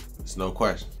 it's no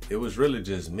question. It was really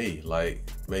just me,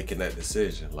 like, making that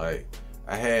decision. Like,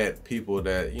 I had people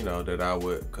that, you know, that I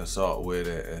would consult with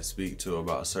and speak to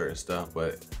about certain stuff,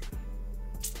 but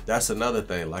that's another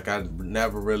thing. Like, I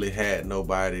never really had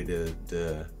nobody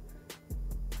to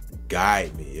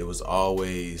guide me. It was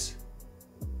always,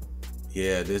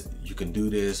 yeah, this, you can do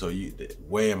this, or you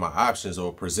weighing my options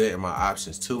or presenting my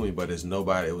options to me, but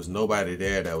it was nobody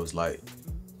there that was like,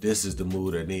 this is the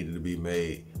move that needed to be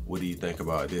made. What do you think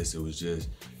about this? It was just,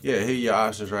 yeah, here are your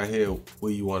options right here. What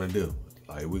do you want to do?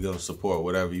 Like, we're gonna support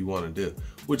whatever you want to do,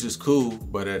 which is cool,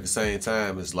 but at the same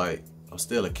time, it's like, I'm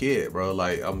still a kid, bro.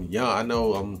 Like, I'm young. I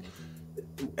know I'm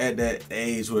at that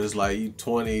age where it's like you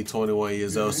 20, 21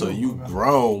 years old, so you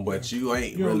grown, but you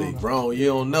ain't really grown. You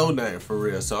don't know nothing for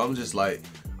real. So I'm just like,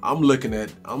 I'm looking at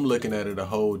it a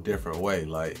whole different way.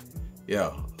 Like,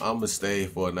 yeah, I'm gonna stay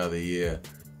for another year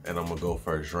and I'm gonna go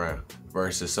 1st round,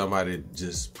 versus somebody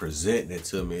just presenting it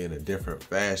to me in a different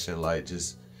fashion, like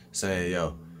just saying,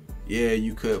 yo, yeah,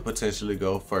 you could potentially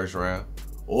go 1st round,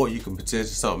 or you can potentially,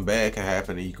 something bad can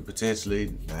happen and you can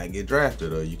potentially not get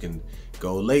drafted, or you can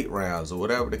go late rounds, or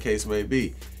whatever the case may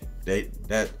be.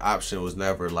 That option was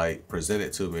never like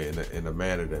presented to me in a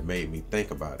manner that made me think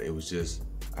about it. It was just,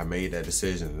 I made that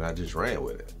decision and I just ran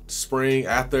with it. Spring,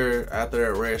 after that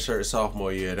redshirt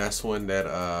sophomore year, that's when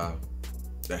that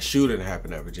shooting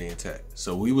happened at Virginia Tech.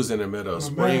 So we was in the middle of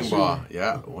spring ball.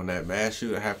 Yeah, when that mass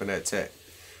shooting happened at Tech,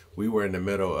 we were in the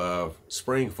middle of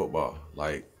spring football,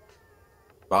 like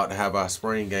about to have our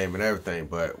spring game and everything.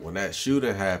 But when that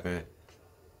shooting happened,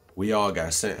 we all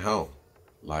got sent home.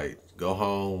 Like, go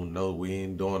home, no, we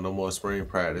ain't doing no more spring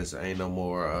practice, ain't no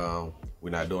more, we're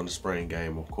not doing the spring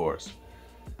game, of course.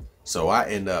 So I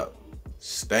end up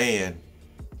staying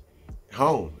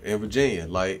home in Virginia,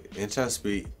 like in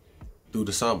Chesapeake, through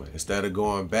the summer. Instead of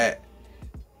going back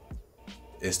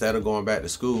to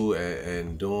school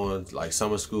and doing like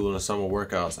summer school and summer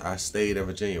workouts, I stayed in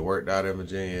Virginia, worked out in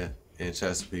Virginia, in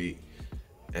Chesapeake,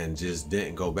 and just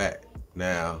didn't go back.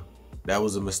 Now, that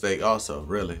was a mistake also,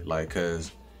 really, like,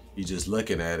 cause you just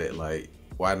looking at it like,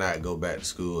 why not go back to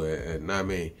school? And I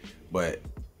mean, but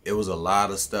it was a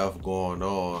lot of stuff going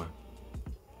on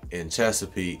in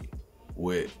Chesapeake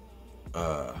with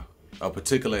a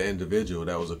particular individual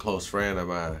that was a close friend of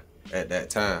mine at that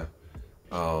time,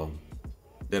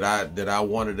 that I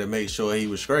wanted to make sure he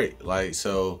was straight. Like,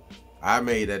 so I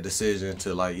made that decision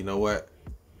to, like, you know what,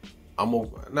 I'm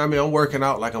working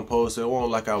out like I'm supposed to. It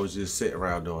wasn't like I was just sitting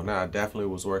around doing that. I definitely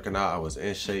was working out. I was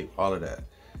in shape, all of that.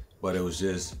 But it was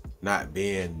just not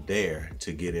being there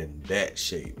to get in that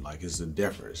shape. Like, it's a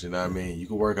difference, you know what I mean? You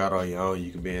can work out on your own,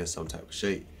 you can be in some type of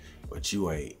shape, but you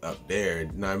ain't up there,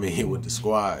 you know what I mean, with the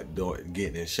squad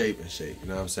getting in shape, you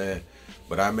know what I'm saying?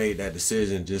 But I made that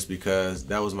decision just because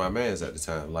that was my man's at the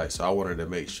time. Like, so I wanted to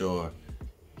make sure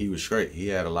he was straight. He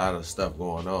had a lot of stuff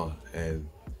going on, and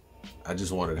I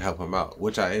just wanted to help him out,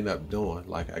 which I ended up doing.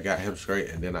 Like, I got him straight,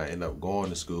 and then I ended up going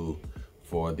to school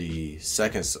for the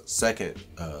second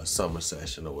summer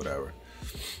session or whatever.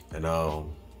 And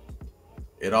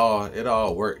it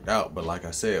all worked out. But like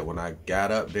I said, when I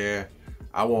got up there,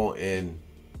 I wasn't in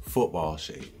football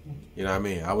shape. You know what I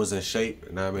mean? I was in shape,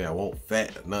 you know what I mean? I wasn't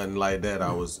fat, nothing like that.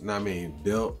 I was, you know what I mean,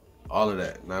 built, all of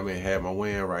that. You know what I mean? Had my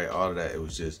wind right, all of that. It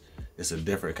was just, it's a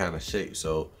different kind of shape.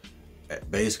 So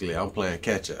basically, I'm playing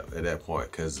catch up at that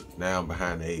point, because now I'm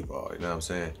behind the 8 ball, you know what I'm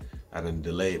saying? I done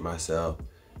delayed myself,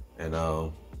 and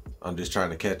I'm just trying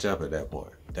to catch up at that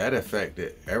point. That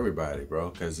affected everybody, bro,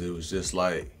 because it was just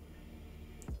like,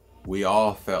 we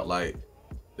all felt like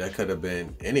that could have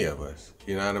been any of us.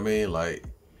 You know what I mean? Like,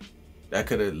 that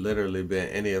could have literally been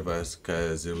any of us,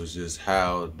 because it was just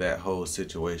how that whole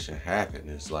situation happened.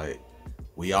 It's like,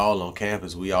 we all on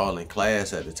campus, we all in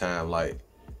class at the time. Like,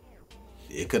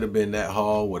 it could have been that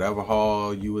hall, whatever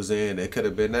hall you was in. It could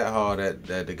have been that hall that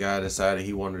the guy decided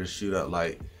he wanted to shoot up.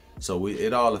 Like, so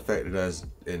it all affected us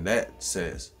in that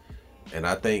sense. And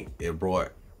I think it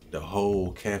brought the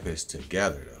whole campus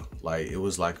together though. Like, it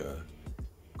was like a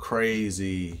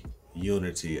crazy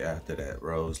unity after that,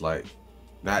 bro. It was like,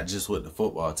 not just with the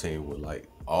football team, with like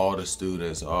all the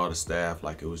students, all the staff.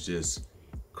 Like, it was just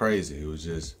crazy.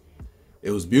 It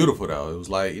was beautiful though. It was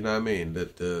like, you know what I mean?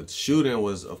 The shooting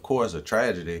was, of course, a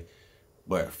tragedy,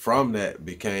 but from that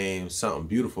became something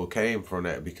beautiful came from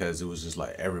that, because it was just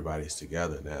like everybody's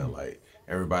together now. Like,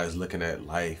 everybody's looking at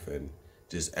life and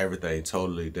just everything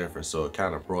totally different. So it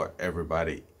kind of brought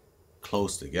everybody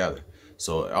close together.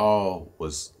 So it all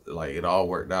was like, it all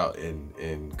worked out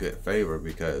in good favor,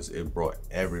 because it brought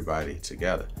everybody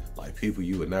together. Like, people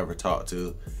you would never talk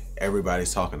to,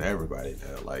 everybody's talking to everybody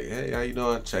now. Like, hey, how you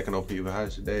doing? Checking on people,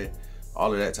 how's your day?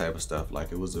 All of that type of stuff.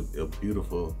 Like, it was a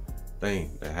beautiful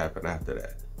thing that happened after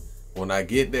that. When I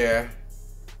get there,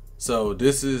 so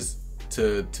this is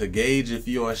to gauge if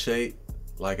you're in shape.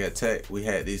 Like, at Tech, we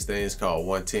had these things called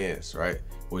 110s, right?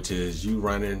 Which is you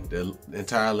running the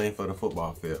entire length of the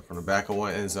football field from the back of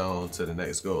one end zone to the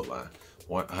next goal line,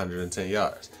 110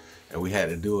 yards. And we had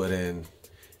to do it in,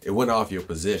 it went off your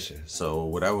position. So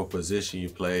whatever position you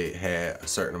played had a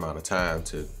certain amount of time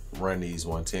to run these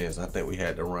 110s. I think we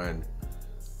had to run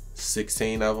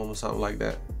 16 of them or something like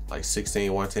that. Like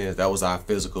 16 110s. That was our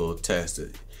physical test.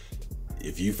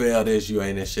 If you fail this, you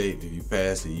ain't in shape. If you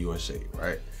pass it, you in shape,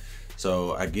 right?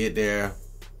 So I get there.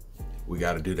 We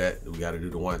got to do that. We got to do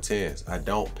the 110s. I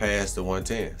don't pass the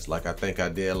 110s. Like, I think I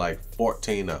did like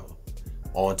 14 of them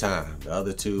on time. The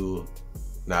other 2,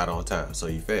 not on time. So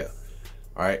you fail.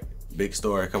 All right. Big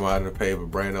story come out in the paper.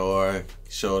 Branden Ore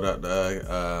showed up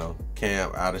to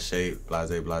camp out of shape.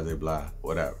 Blase, blase, blah,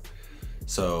 whatever.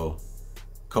 So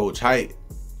Coach Height,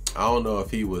 I don't know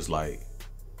if he was like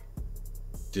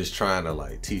just trying to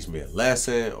like teach me a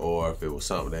lesson, or if it was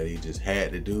something that he just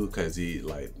had to do because he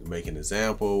like make an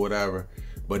example or whatever.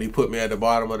 But he put me at the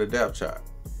bottom of the depth chart.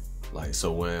 Like,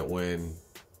 so when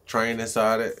training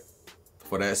started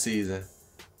for that season,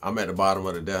 I'm at the bottom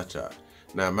of the depth chart.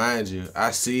 Now, mind you,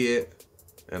 I see it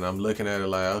and I'm looking at it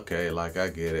like, okay, like I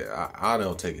get it. I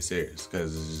don't take it serious,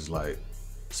 because it's just like,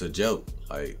 it's a joke.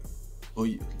 Like, who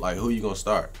you gonna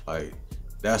start? Like,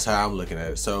 that's how I'm looking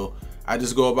at it. So I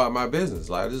just go about my business.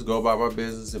 Like, I just go about my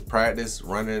business and practice,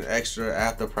 running extra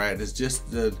after practice,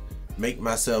 just to make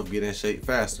myself get in shape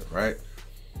faster, right?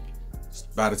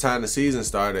 By the time the season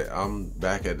started, I'm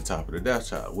back at the top of the depth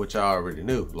chart, which I already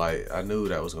knew. Like, I knew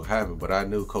that was gonna happen, but I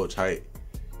knew Coach Height,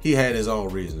 he had his own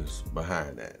reasons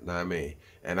behind that, you know what I mean?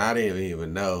 And I didn't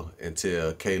even know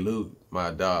until K-Luke,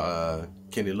 my dog,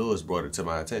 Kenny Lewis, brought it to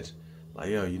my attention. Like,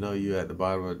 yo, you know you at the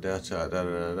bottom of the depth chart, da da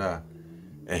da da.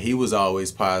 And he was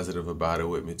always positive about it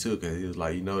with me too, because he was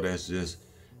like, you know, that's just,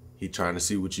 he trying to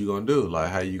see what you gonna do, like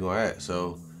how you gonna act.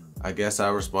 So I guess I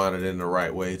responded in the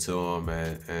right way to him,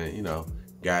 and you know,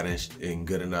 got in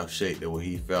good enough shape that where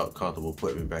he felt comfortable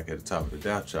putting me back at the top of the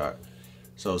depth chart.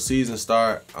 So season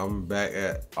start, I'm back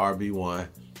at RB1.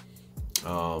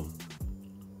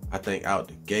 I think out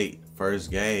the gate,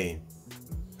 first game,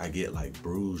 I get like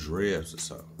bruised ribs or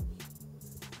something.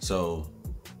 So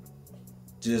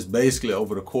just basically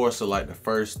over the course of like the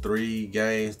first 3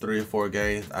 or 4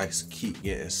 games, I keep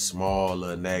getting small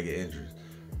little nagging injuries.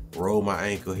 Roll my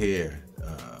ankle here,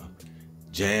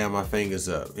 jam my fingers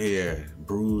up here,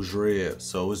 bruised ribs.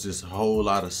 So it's just a whole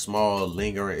lot of small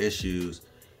lingering issues.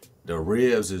 The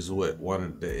ribs is what one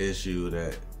of the issue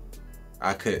that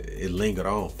it lingered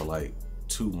on for like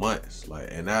 2 months. Like,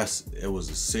 and it was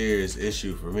a serious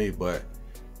issue for me, but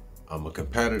I'm a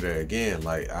competitor again.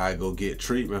 Like, I go get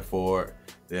treatment for it.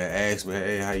 They ask me,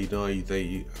 hey, how you doing? You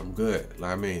think I'm good?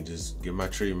 Like, I mean, just get my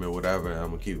treatment, whatever, and I'm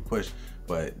gonna keep it pushing.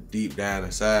 But deep down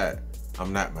inside,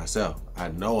 I'm not myself. I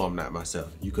know I'm not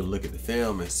myself. You can look at the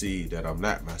film and see that I'm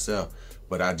not myself,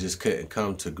 but I just couldn't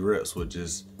come to grips with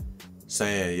just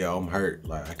saying, yo, I'm hurt,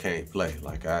 like I can't play.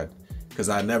 Like, because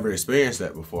I never experienced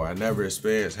that before. I never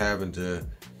experienced having to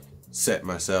set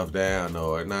myself down,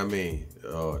 or, you know what I mean,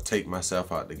 or take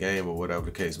myself out the game, or whatever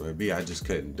the case may be. I just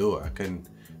couldn't do it. I couldn't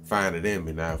find it in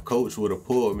me. Now, if Coach would have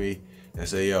pulled me and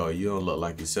said, yo, you don't look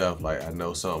like yourself, like I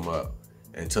know something up,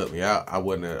 and took me out, I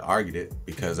wouldn't have argued it,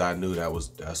 because I knew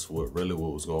that's what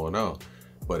was going on.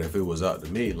 But if it was up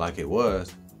to me, like it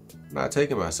was, not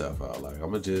taking myself out. Like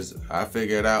I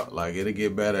figure it out. Like it'll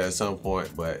get better at some point,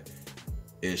 but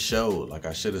it showed. Like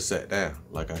I should have sat down.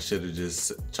 Like I should have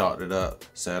just chalked it up,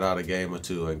 sat out a game or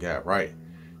two and got right.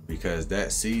 Because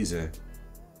that season,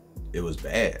 it was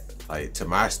bad. Like to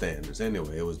my standards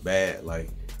anyway, it was bad. Like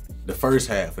the first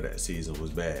half of that season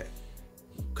was bad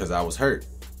because I was hurt.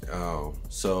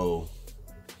 So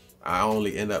I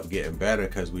only ended up getting better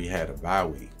because we had a bye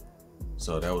week.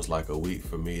 So that was like a week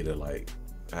for me to like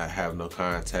not have no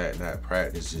contact, not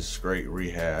practice, just straight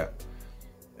rehab.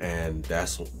 And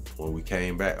that's when we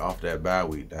came back off that bye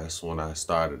week, that's when I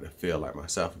started to feel like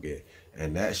myself again.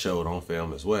 And that showed on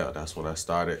film as well. That's when I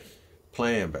started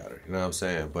playing better, you know what I'm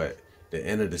saying? But the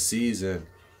end of the season,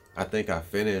 I think I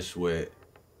finished with,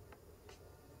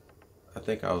 I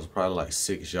think I was probably like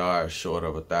 6 yards short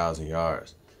of 1,000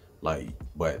 yards. Like,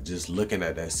 but just looking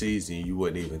at that season, you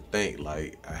wouldn't even think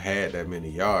like I had that many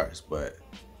yards, but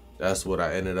that's what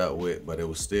I ended up with. But it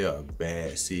was still a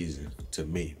bad season to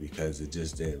me because it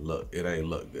just didn't look, it ain't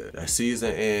look good. That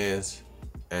season ends,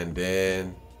 and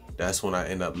then that's when I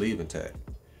end up leaving Tech.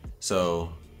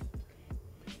 So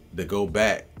to go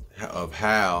back of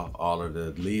how all of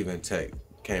the leaving Tech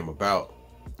came about,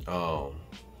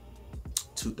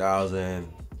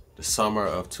 the summer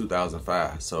of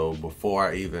 2005. So before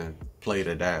I even played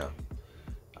it down,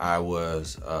 I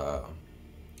was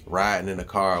riding in a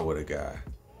car with a guy,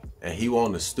 and he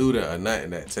wasn't a student or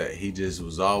nothing at Tech. He just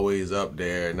was always up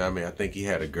there. And I mean, I think he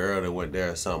had a girl that went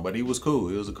there or something, but he was cool.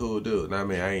 He was a cool dude. And I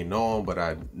mean, I ain't know him, but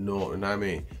I knew him. And I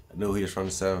mean, I knew he was from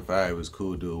the 7.5. He was a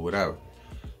cool dude, whatever.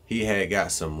 He had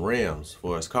got some rims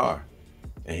for his car,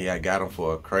 and he had got them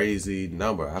for a crazy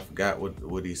number. I forgot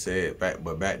what he said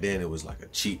but back then it was like a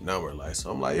cheap number. Like,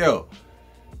 so I'm like, yo,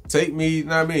 take me, you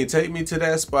know what I mean? Take me to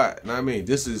that spot. You know what I mean?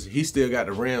 He still got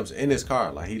the rims in his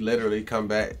car. Like, he literally come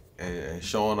back and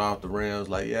showing off the rims.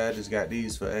 Like, yeah, I just got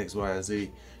these for X, Y, and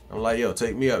Z. I'm like, yo,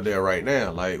 take me up there right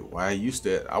now. Like, why you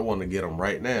still, I want to get them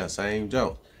right now, same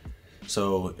jump.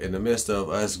 So in the midst of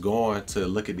us going to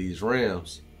look at these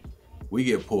rims, we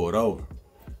get pulled over.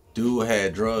 Dude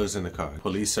had drugs in the car.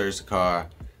 Police search the car,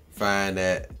 find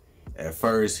that at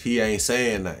first he ain't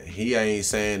saying nothing. He ain't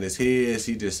saying it's his.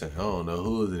 He just said, I don't know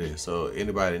who it is. So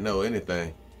anybody know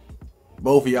anything,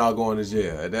 both of y'all going to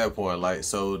jail at that point. Like,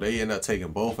 so they end up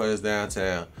taking both of us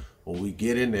downtown. When we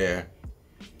get in there,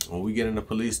 when we get in the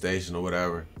police station or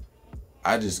whatever,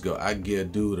 I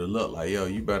give dude a look like, yo,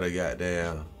 you better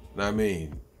goddamn, know what I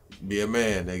mean, be a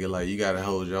man, nigga. Like, you gotta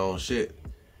hold your own shit.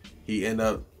 He end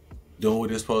up doing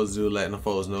what he's supposed to do, letting the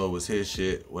folks know it was his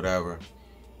shit, whatever.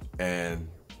 And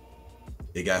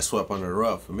it got swept under the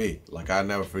rug for me. Like, I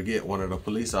never forget, one of the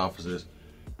police officers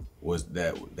was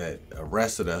that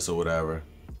arrested us or whatever,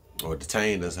 or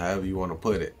detained us, however you want to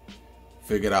put it,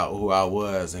 figured out who I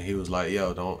was, and he was like,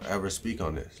 yo, don't ever speak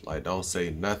on this. Like, don't say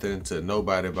nothing to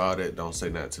nobody about it. Don't say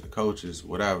nothing to the coaches,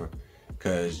 whatever,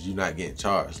 because you're not getting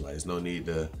charged. Like, there's no need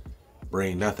to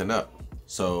bring nothing up.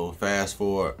 So fast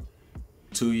forward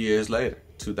 2 years later,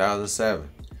 2007,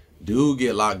 dude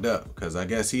get locked up because I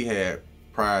guess he had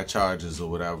prior charges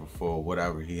or whatever for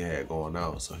whatever he had going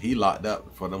on. So he locked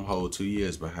up for them whole 2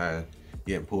 years behind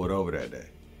getting pulled over that day.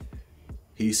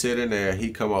 He sitting there,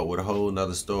 he come up with a whole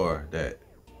nother story that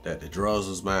the drugs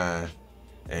was mine,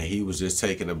 and he was just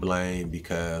taking the blame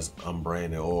because I'm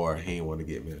Branden Ore. He didn't want to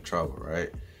get me in trouble,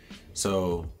 right?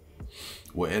 So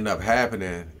what ended up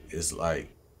happening is,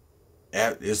 like,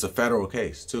 it's a federal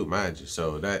case too, mind you.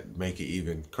 So that make it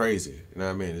even crazier. You know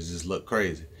what I mean? It just look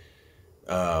crazy.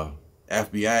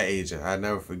 FBI agent, I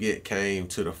never forget, came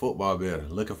to the football building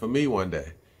looking for me one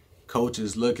day.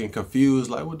 Coaches looking confused,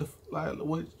 like,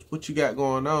 what you got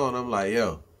going on? I'm like,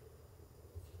 yo,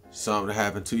 something that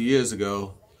happened 2 years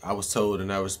ago. I was told to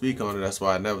never speak on it. That's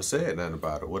why I never said nothing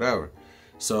about it, whatever.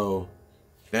 So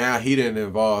now he didn't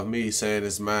involve me saying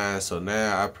it's mine. So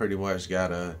now I pretty much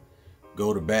gotta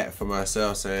go to bat for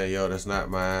myself, saying, yo, that's not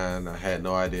mine. I had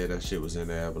no idea that shit was in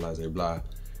there, blah, blah, blah,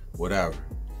 whatever.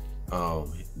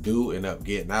 Dude ended up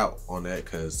getting out on that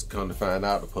because come to find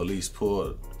out, the police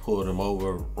pulled him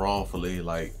over wrongfully,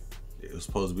 like it was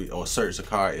supposed to be, or searched the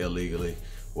car illegally,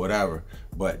 whatever.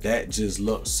 But that just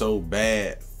looked so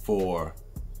bad for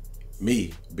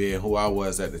me, being who I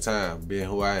was at the time, being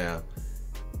who I am,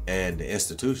 and the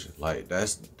institution. Like,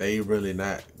 they really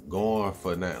not going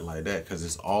for nothing like that because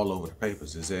it's all over the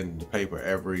papers. It's in the paper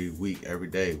every week, every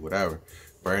day, whatever.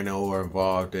 Branden Ore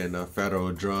involved in a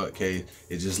federal drug case.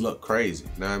 It just looked crazy,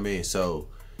 you know what I mean? So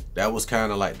that was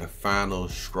kind of like the final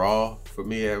straw for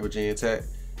me at Virginia Tech,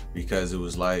 because it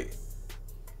was like,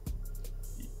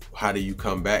 how do you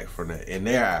come back from that? In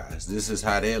their eyes, this is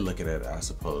how they're looking at it, I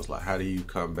suppose. Like, how do you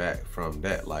come back from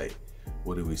that? Like,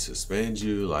 what do we suspend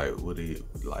you? Like, what do you,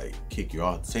 like, kick you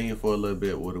off the team for a little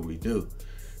bit? What do we do?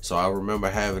 So I remember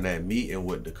having that meeting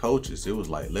with the coaches. It was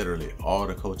like literally all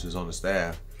the coaches on the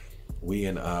staff. We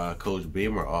in Coach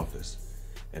Beamer's office,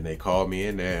 and they called me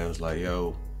in there and was like,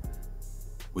 yo,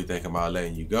 we thinking about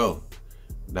letting you go.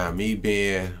 Now, me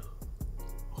being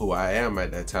who I am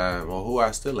at that time, or who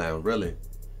I still am, really,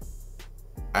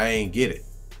 I ain't get it.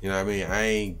 You know what I mean? I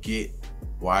ain't get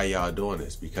why y'all doing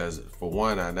this, because for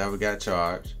one, I never got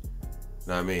charged. You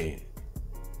know what I mean?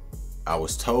 I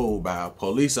was told by a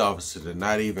police officer to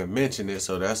not even mention it,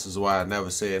 so that's why I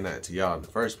never said that to y'all in the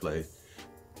first place.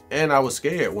 And I was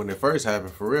scared when it first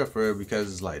happened, for real,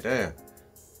 because it's like, damn,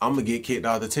 I'm gonna get kicked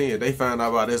out the team. If they find out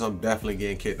about this, I'm definitely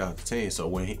getting kicked out the team. So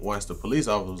once the police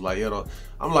officer was like, you know,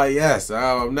 I'm like, yes,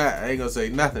 I'm not. I ain't gonna say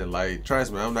nothing. Like,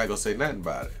 trust me, I'm not gonna say nothing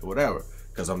about it, whatever,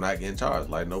 because I'm not getting charged.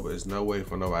 Like, there's no way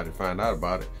for nobody to find out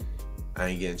about it. I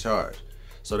ain't getting charged.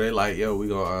 So they like, yo,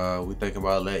 we thinking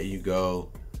about letting you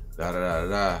go, da da da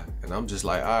da. And I'm just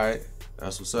like, all right,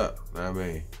 that's what's up. You know what I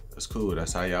mean, that's cool.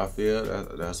 That's how y'all feel.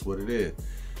 That's what it is.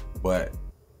 But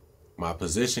my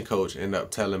position coach ended up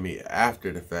telling me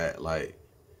after the fact, like,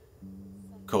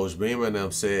 Coach Beamer and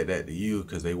them said that to you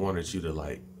because they wanted you to,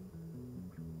 like,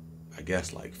 I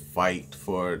guess, like, fight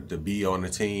to be on the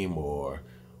team or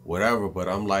whatever. But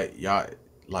I'm like, y'all,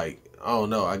 like, I don't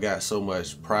know. I got so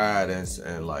much pride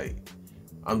and like,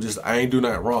 I ain't do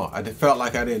nothing wrong. I felt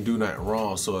like I didn't do nothing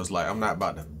wrong. So it's like, I'm not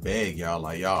about to beg y'all.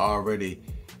 Like, y'all already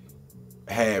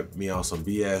had me on some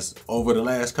BS over the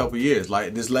last couple years.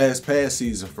 Like, this past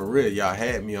season, for real, y'all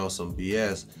had me on some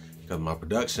BS because my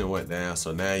production went down.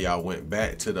 So now y'all went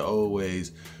back to the old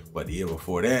ways. But the year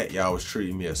before that, y'all was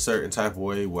treating me a certain type of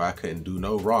way where I couldn't do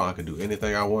no wrong. I could do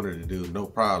anything I wanted to do, no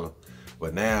problem.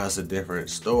 But now it's a different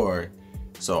story.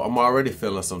 So I'm already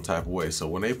feeling some type of way. So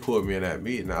when they pulled me in that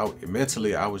meeting,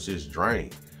 mentally, I was just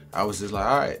drained. I was just like,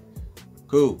 all right,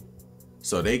 cool.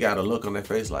 So they got a look on their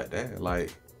face like that,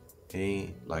 like,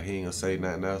 he ain't gonna say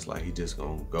nothing else, like he just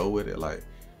gonna go with it, like.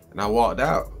 And I walked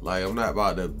out. Like, I'm not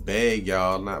about to beg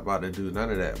y'all, I'm not about to do none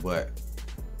of that. But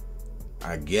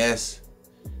I guess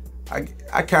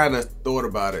I kind of thought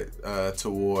about it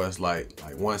towards like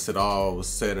once it all was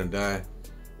said and done,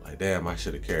 like, damn, I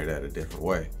should have carried that a different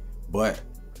way. But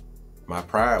my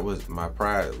pride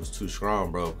was too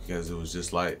strong, bro, because it was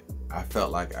just like, I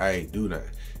felt like I ain't do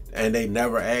nothing. And they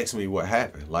never asked me what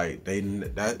happened. Like,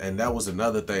 that was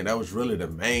another thing. That was really the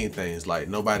main thing. It's like,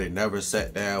 nobody never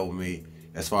sat down with me,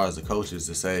 as far as the coaches,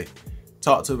 to say,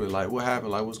 talk to me, like, what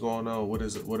happened? Like, what's going on? What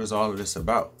is all of this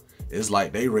about? It's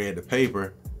like they read the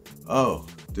paper, oh,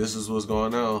 this is what's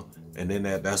going on. And then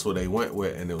that's what they went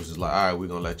with. And it was just like, all right, we're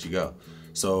gonna let you go.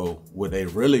 So what they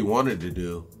really wanted to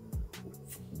do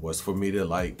was for me to,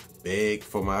 like, beg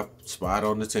for my spot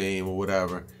on the team or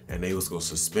whatever. And they was gonna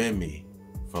suspend me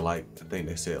for, like, I think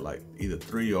they said, like, either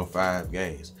 3 or 5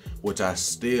 games, which I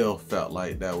still felt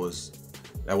like that wasn't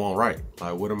right.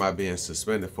 Like, what am I being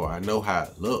suspended for? I know how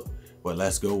it looked, but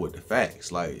let's go with the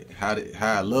facts. Like, how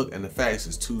I look and the facts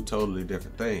is 2 totally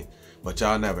different things. But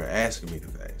y'all never asking me the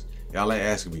facts. Y'all ain't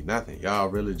asking me nothing. Y'all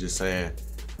really just saying,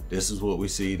 this is what we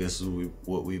see, this is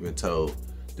what we've been told,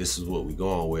 this is what we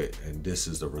going with, and this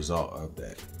is the result of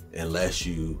that. Unless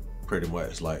you pretty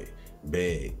much, like,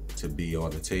 beg to be on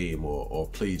the team or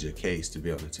plead your case to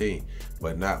be on the team.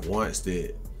 But not once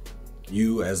did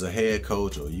you as a head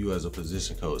coach or you as a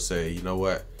position coach say, you know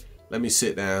what, let me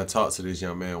sit down, talk to this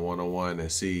young man one-on-one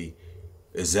and see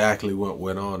exactly what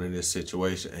went on in this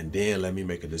situation, and then let me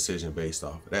make a decision based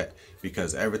off of that.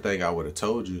 Because everything I would have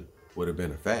told you would have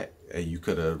been a fact, and you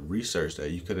could have researched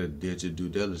that, you could have did your due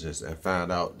diligence and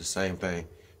found out the same thing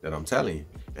that I'm telling you,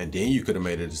 and then you could have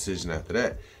made a decision after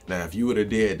that. Now, if you would have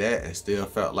did that and still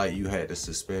felt like you had to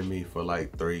suspend me for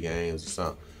like 3 games or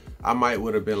something, I might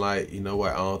would have been like, you know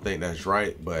what, I don't think that's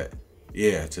right, but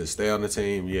yeah, to stay on the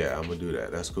team, yeah, I'm gonna do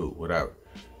that, that's cool, whatever.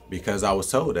 Because I was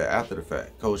told that after the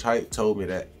fact. Coach Hype told me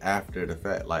that after the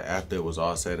fact, like after it was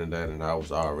all said and done and I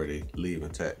was already leaving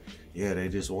Tech. Yeah, they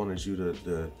just wanted you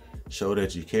to show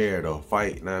that you cared or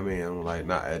fight, you know what I mean? I'm like,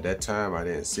 nah, at that time I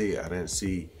didn't see it. I didn't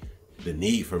see the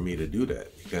need for me to do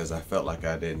that because I felt like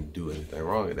I didn't do anything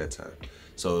wrong at that time.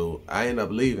 So I ended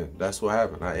up leaving. That's what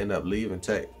happened. I ended up leaving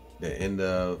Tech the end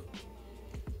of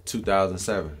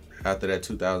 2007. After that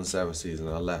 2007 season,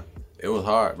 I left. It was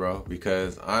hard, bro,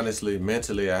 because honestly,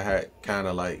 mentally, I had kind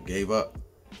of like gave up.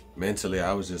 Mentally,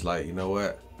 I was just like, you know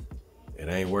what? It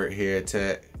ain't work here at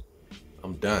Tech.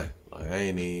 I'm done. Like,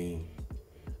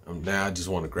 I'm now I just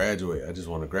want to graduate. I just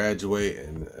want to graduate,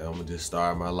 and I'm gonna just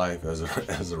start my life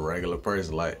as a regular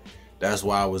person. Like, that's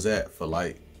why I was at for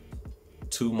like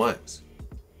 2 months.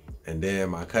 And then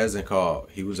my cousin called.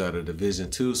 He was at a Division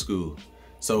II school.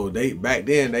 So back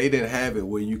then they didn't have it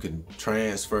where you can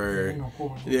transfer.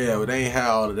 Yeah, but they ain't had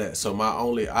all of that. So my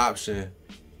only option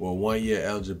with 1 year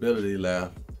eligibility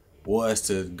left was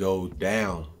to go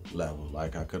down level.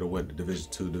 Like, I could have went to Division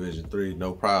II, Division III,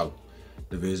 no problem.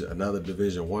 Another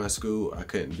Division I school I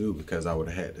couldn't do because I would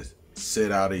have had to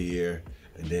sit out a year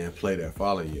and then play that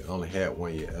following year. I only had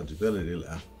 1 year eligibility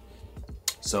left.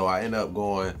 So I ended up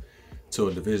going to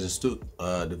a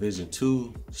Division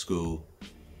II school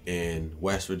in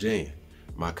West Virginia.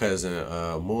 My cousin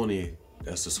Mooney,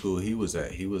 that's the school he was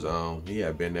at. He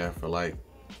had been there for like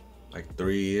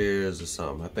 3 years or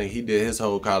something. I think he did his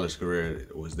whole college career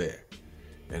was there.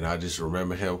 And I just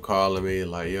remember him calling me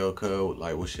like, yo, cuz,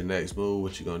 like, what's your next move?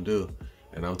 What you gonna do?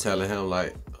 And I'm telling him,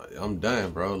 like, I'm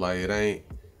done, bro. Like,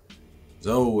 it's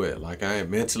over with. Like, I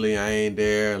ain't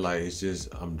there. Like, it's just,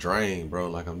 I'm drained, bro.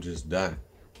 Like, I'm just done.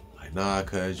 Like, nah,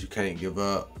 cuz, you can't give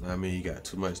up. I mean, you got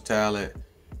too much talent.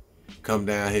 Come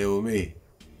down here with me.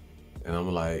 And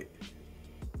I'm like,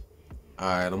 all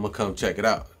right, I'm gonna come check it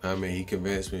out. I mean, he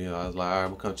convinced me. I was like, all right,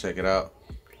 I'm gonna come check it out.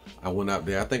 I went up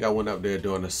there. I think I went up there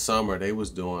during the summer. They was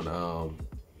doing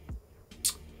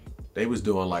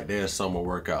like their summer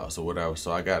workouts or whatever.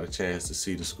 So I got a chance to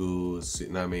see the school, see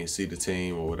the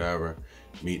team or whatever,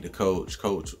 meet the coach.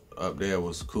 Coach up there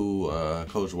was cool.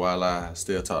 Coach Wildeye, I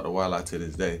still talk to Wildeye to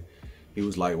this day. He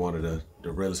was like one of the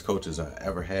realest coaches I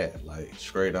ever had, like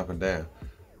straight up and down.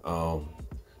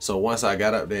 So once I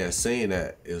got up there and seen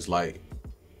that, it's like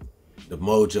the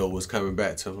mojo was coming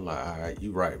back to me. Like, all right,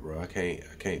 you right, bro. I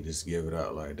can't just give it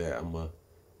up like that. I'm gonna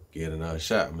get another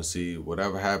shot. I'm gonna see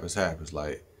whatever happens.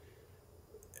 Like,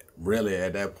 really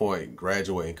at that point,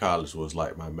 graduating college was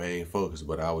like my main focus.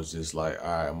 But I was just like, all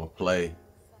right, I'm gonna play,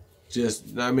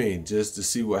 just to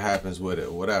see what happens with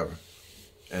it, whatever.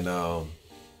 And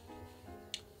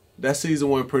that season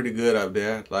went pretty good up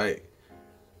there. Like,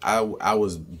 I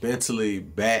was mentally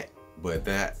back, but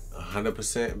not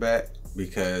 100% back,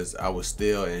 because I was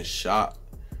still in shock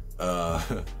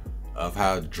of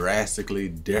how drastically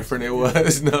different it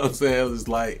was. You know what I'm saying? It was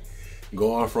like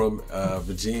going from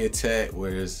Virginia Tech,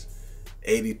 where there's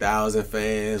 80,000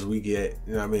 fans. We get,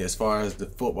 you know what I mean, as far as the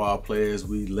football players,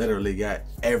 we literally got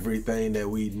everything that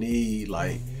we need.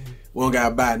 Like, we don't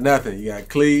gotta buy nothing. You got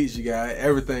cleats, you got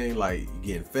everything. Like, you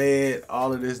getting fed,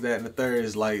 all of this, that, and the third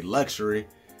is like luxury.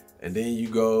 And then you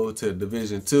go to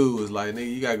Division II, it's like,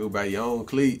 nigga, you gotta go buy your own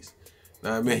cleats.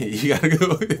 Know what I mean? You gotta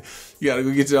go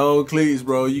get your own cleats,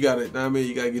 bro. You gotta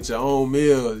get your own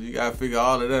meals. You gotta figure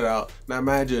all of that out. Now,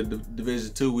 mind you,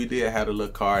 Division II, we did have a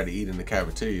little car to eat in the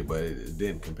cafeteria, but it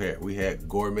didn't compare. We had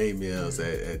gourmet meals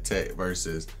at Tech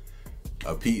versus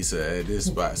a pizza at this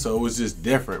spot. So it was just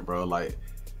different, bro. Like,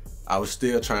 I was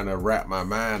still trying to wrap my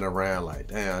mind around, like,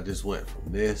 damn, I just went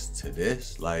from this to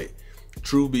this. Like,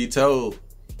 truth be told,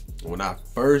 when I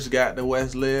first got to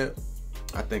West Lib,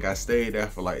 I think I stayed there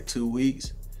for like 2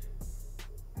 weeks,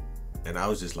 and I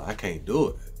was just like, I can't do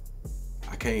it.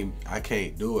 I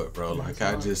can't do it, bro. Like,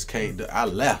 I just can't do it. I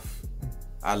left.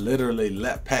 I literally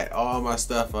packed all my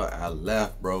stuff up. I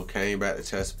left, bro. Came back to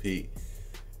Chesapeake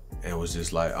and was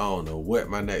just like, I don't know what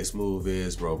my next move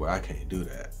is, bro, but I can't do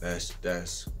that.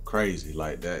 That's crazy.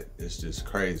 Like, that, it's just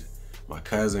crazy. My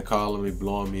cousin calling me,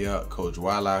 blowing me up. Coach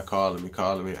Wildeye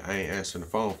calling me. I ain't answering the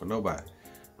phone for nobody.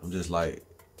 I'm just like,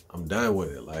 I'm done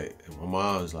with it. Like, and my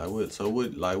mom was like,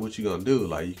 what you gonna do?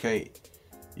 Like, you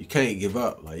can't give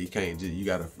up. Like, you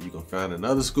gonna find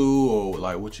another school, or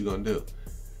like, what you gonna do?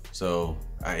 So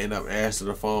I end up answering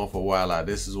the phone for a while. Like,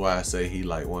 this is why I say he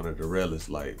like one of the realest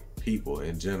like people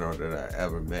in general that I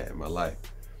ever met in my life.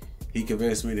 He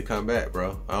convinced me to come back,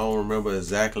 bro. I don't remember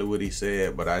exactly what he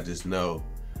said, but I just know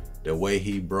the way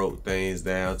he broke things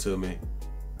down to me,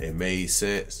 it made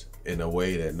sense in a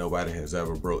way that nobody has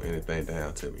ever broke anything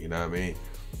down to me, you know what I mean?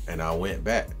 And I went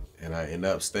back and I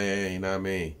ended up staying, you know what I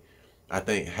mean? I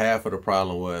think half of the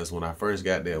problem was when I first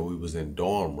got there, we was in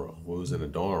dorm room. We was in a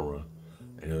dorm room,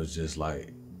 and it was just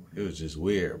like, it was just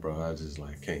weird, bro. I just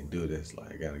like, can't do this.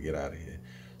 Like, I gotta get out of here.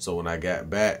 So when I got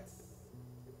back,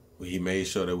 he made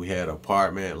sure that we had an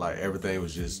apartment. Like, everything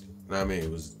was just, you know what I mean?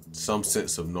 It was some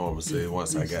sense of normalcy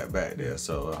once I got back there.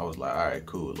 So I was like, all right,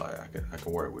 cool. Like, I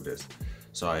can work with this.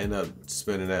 So I ended up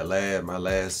spending my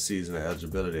last season of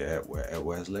eligibility at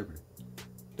West Liberty.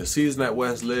 The season at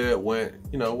West Lib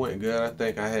went good. I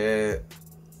think I had,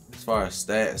 as far as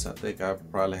stats, I think I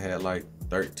probably had like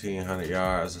 1,300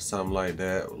 yards or something like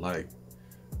that, like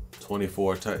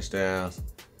 24 touchdowns.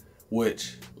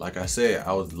 which, like I said,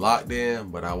 I was locked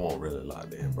in, but I wasn't really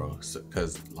locked in, bro.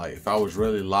 Because, like, if I was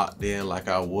really locked in like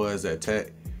I was at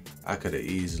Tech, I could have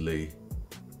easily,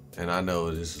 and I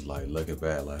know this is, like, looking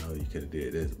back, like, oh, you could have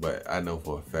did this, but I know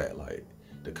for a fact, like,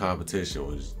 the competition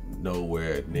was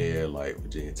nowhere near, like,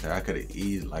 Virginia Tech. I could have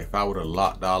easily, like, if I would have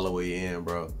locked all the way in,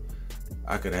 bro,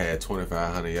 I could have had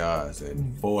 2,500 yards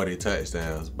and 40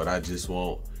 touchdowns, but I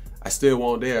still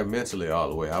won't there mentally all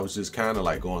the way. I was just kind of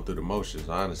like going through the motions,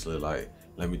 honestly. Like,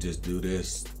 let me just do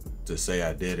this to say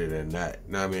I did it and not,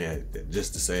 you know what I mean?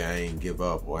 Just to say I ain't give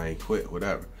up or I ain't quit,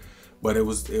 whatever. But it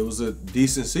was a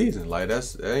decent season. Like,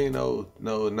 that ain't no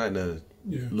nothing to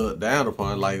look down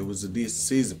upon. Like, it was a decent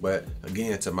season. But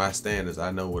again, to my standards,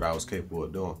 I know what I was capable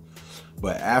of doing.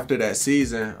 But after that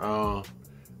season,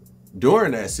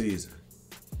 during that season,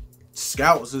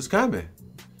 scouts is coming.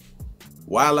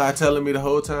 Wildeye telling me the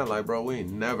whole time, like, bro, we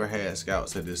ain't never had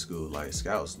scouts at this school. Like,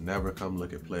 scouts never come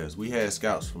look at players. We had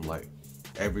scouts from, like,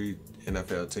 every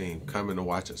NFL team coming to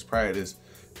watch us practice,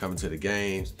 coming to the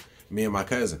games. Me and my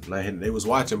cousin, like, they was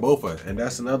watching both of us. And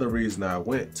that's another reason I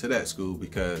went to that school,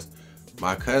 because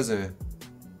my cousin,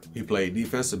 he played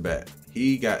defensive back.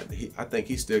 I think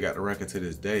he still got the record to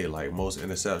this day, like, most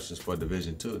interceptions for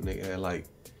Division II. Nigga had, like,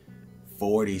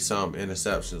 40-something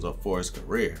interceptions for his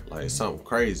career. Like, something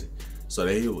crazy. So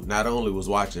they not only was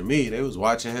watching me, they was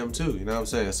watching him too, you know what I'm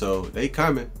saying? So they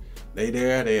coming, they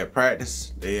there, they at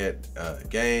practice, they at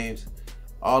games,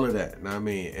 all of that. You know what I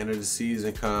mean? End of the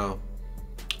season come,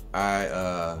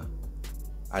 I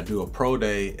do a pro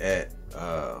day at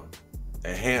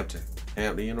Hampton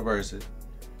University.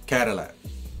 Cadillac,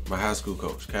 my high school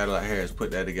coach, Cadillac Harris,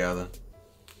 put that together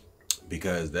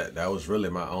because that was really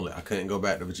my only, I couldn't go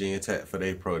back to Virginia Tech for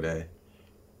their pro day.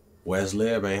 West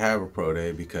Lib ain't have a pro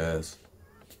day because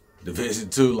Division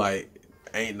II, like,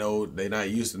 they not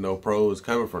used to no pros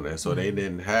coming from there, so they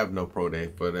didn't have no pro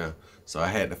day for them. So I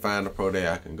had to find a pro day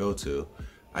I can go to.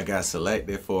 I got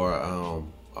selected for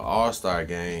an all-star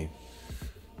game.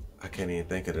 I can't even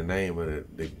think of the name of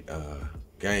the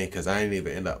game because I didn't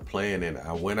even end up playing in it.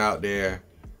 I went out there,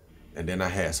 and then I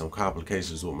had some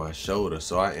complications with my shoulder,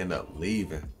 so I ended up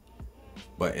leaving.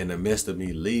 But in the midst of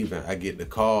me leaving, I get the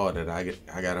call that I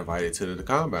got invited to the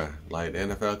combine, like the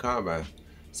NFL combine.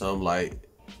 So I'm like,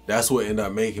 that's what ended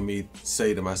up making me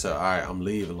say to myself, all right, I'm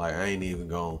leaving. Like, I ain't even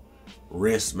gonna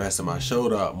risk messing my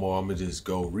shoulder up more. I'm gonna just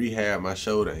go rehab my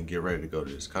shoulder and get ready to go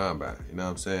to this combine. You know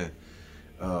what I'm saying?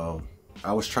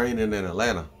 I was training in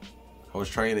Atlanta.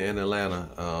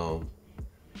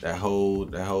 That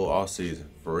whole off season,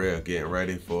 for real, getting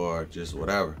ready for just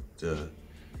whatever, to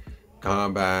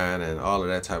combine and all of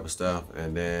that type of stuff.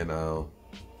 And then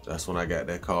that's when I got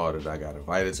that call that I got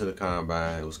invited to the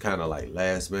combine. It was kind of like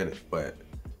last minute, but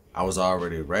I was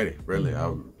already ready, really. I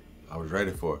was ready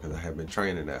for it because I had been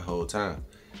training that whole time.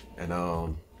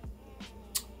 And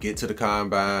get to the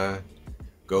combine,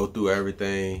 go through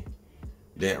everything,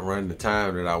 didn't run the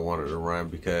time that I wanted to run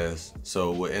because,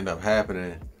 so what ended up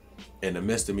happening in the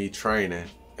midst of me training,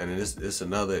 and it's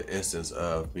another instance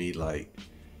of me, like,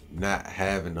 not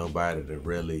having nobody to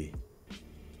really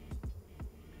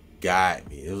guide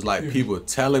me. It was like people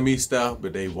telling me stuff,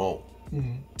 but they won't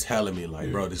telling me,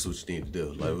 like, bro, this is what you need to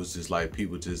do. Like, it was just like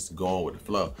people just going with the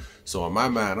flow. So in my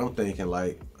mind, I'm thinking,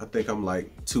 like, I think I'm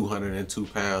like 202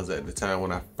 pounds at the time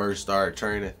when I first started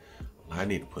training. I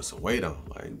need to put some weight on.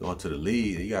 Like, going to the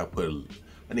league, you gotta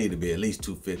I need to be at least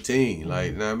 215,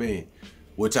 like, you know what I mean?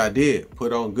 Which I did,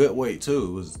 put on good weight too.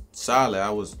 It was solid. I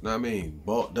was, you know what I mean,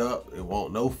 bulked up. It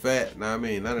wasn't no fat, you know what I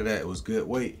mean? None of that. It was good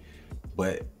weight.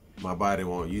 But my body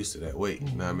wasn't used to that weight, you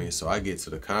know what I mean? So I get to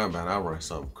the combine, I run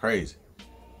something crazy.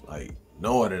 Like,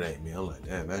 knowing it ain't me. I'm like,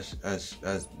 damn, that's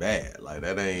bad. Like,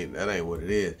 that ain't what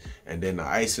it is. And then the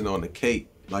icing on the cake,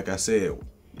 like I said,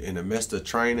 in the midst of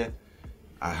training,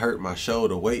 I hurt my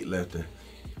shoulder weightlifting.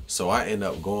 So I end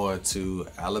up going to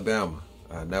Alabama.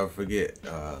 I never forget,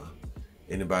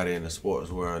 anybody in the sports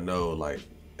world know, like,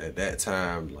 at that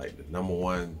time, like, the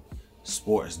 #1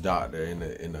 sports doctor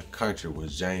in the country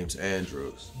was James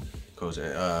Andrews. Coach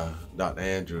Dr.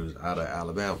 Andrews out of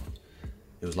Alabama.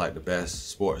 He was like the best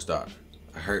sports doctor.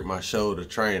 I hurt my shoulder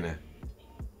training.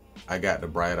 I got the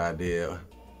bright idea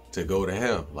to go to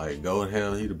him. Like, go to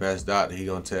him, he the best doctor. He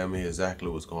gonna tell me exactly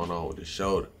what's going on with the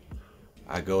shoulder.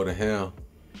 I go to him,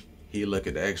 he look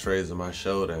at the x-rays of my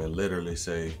shoulder and literally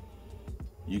say,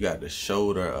 you got the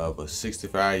shoulder of a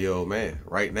 65-year-old man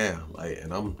right now. Like,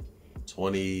 and I'm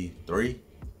 23,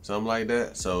 something like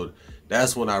that. So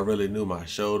that's when I really knew my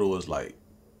shoulder was, like,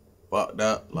 fucked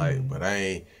up. Like, but I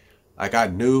ain't, like, I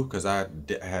knew because I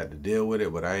had to deal with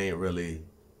it, but I ain't really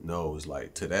know it was,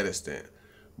 like, to that extent.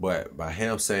 But by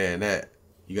him saying that,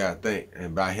 you gotta think,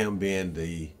 and by him being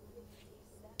the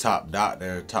top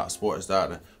doctor, top sports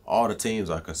doctor, all the teams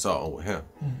are consulting with him.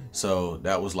 So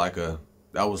that was like the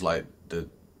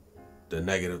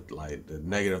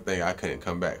negative thing I couldn't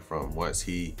come back from. Once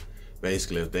he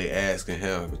basically, if they asking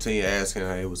him, if a team asking him,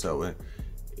 hey, what's up with,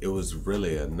 it was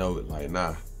really a no, like,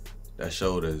 nah, that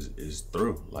shoulder is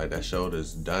through. Like, that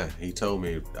shoulder's done. He told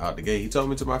me out the gate, he told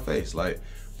me to my face, like,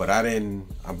 but I'm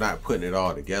not putting it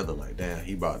all together, like, damn,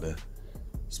 he about to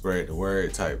spread the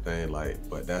word type thing, like,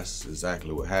 but that's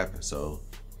exactly what happened. So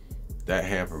that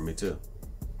hampered me too,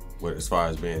 with as far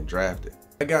as being drafted.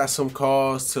 I got some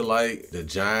calls to like the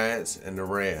Giants and the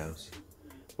Rams,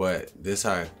 but this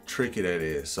how tricky that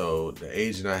is. So the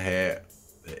agent I had,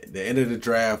 the end of the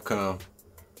draft come,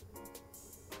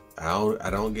 I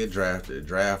don't get drafted,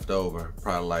 draft over,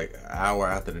 probably like an hour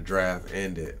after the draft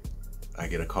ended, I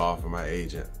get a call from my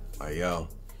agent, like, yo,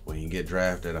 when you get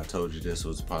drafted, I told you this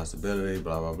was a possibility,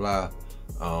 blah, blah, blah.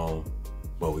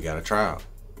 But we got a trial.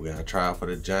 We got a trial for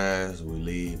the Giants. We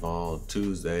leave on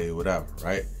Tuesday, whatever,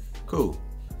 right? Cool.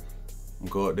 I'm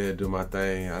go up there, do my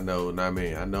thing. I know,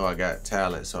 I know I got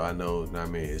talent, so I know,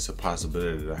 it's a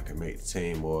possibility that I can make the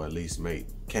team or at least make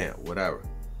camp, whatever.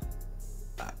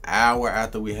 An hour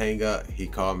after we hang up, he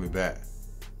called me back.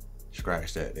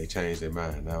 Scratch that. They changed their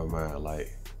mind. Never mind.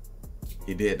 Like,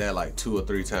 he did that like 2 or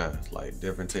 3 times, like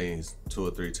different teams 2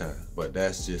 or 3 times. But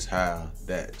that's just how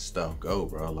that stuff go,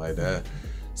 bro. Like that.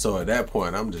 So at that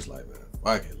point, I'm just like, man,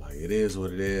 fuck it. Like, it is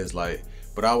what it is. Like,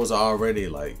 but I was already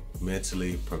like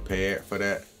mentally prepared for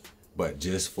that. But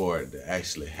just for it to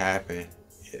actually happen,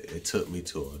 it took me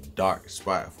to a dark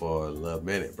spot for a little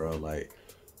minute, bro. Like,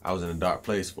 I was in a dark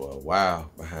place for a while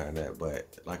behind that.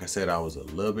 But like I said, I was a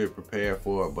little bit prepared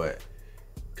for it, but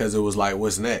because it was like,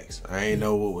 what's next? I ain't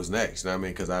know what was next, you know what I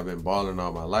mean? Because I've been balling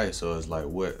all my life, so it's like,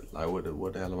 what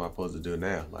the hell am I supposed to do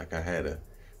now? Like, I had to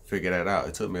figure that out.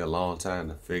 It took me a long time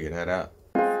to figure that out.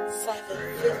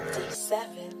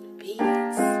 757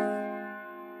 beats.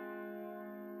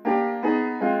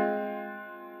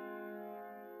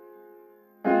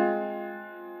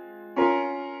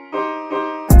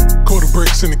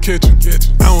 Bricks in the kitchen.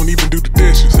 I don't even do the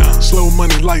dishes. Slow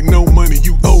money like no money.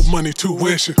 You owe money to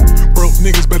wishing. Broke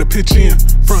niggas better pitch in.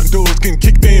 Front doors getting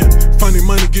kicked in. Funny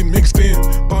money getting mixed in.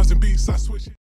 Bars and beats, I switch it.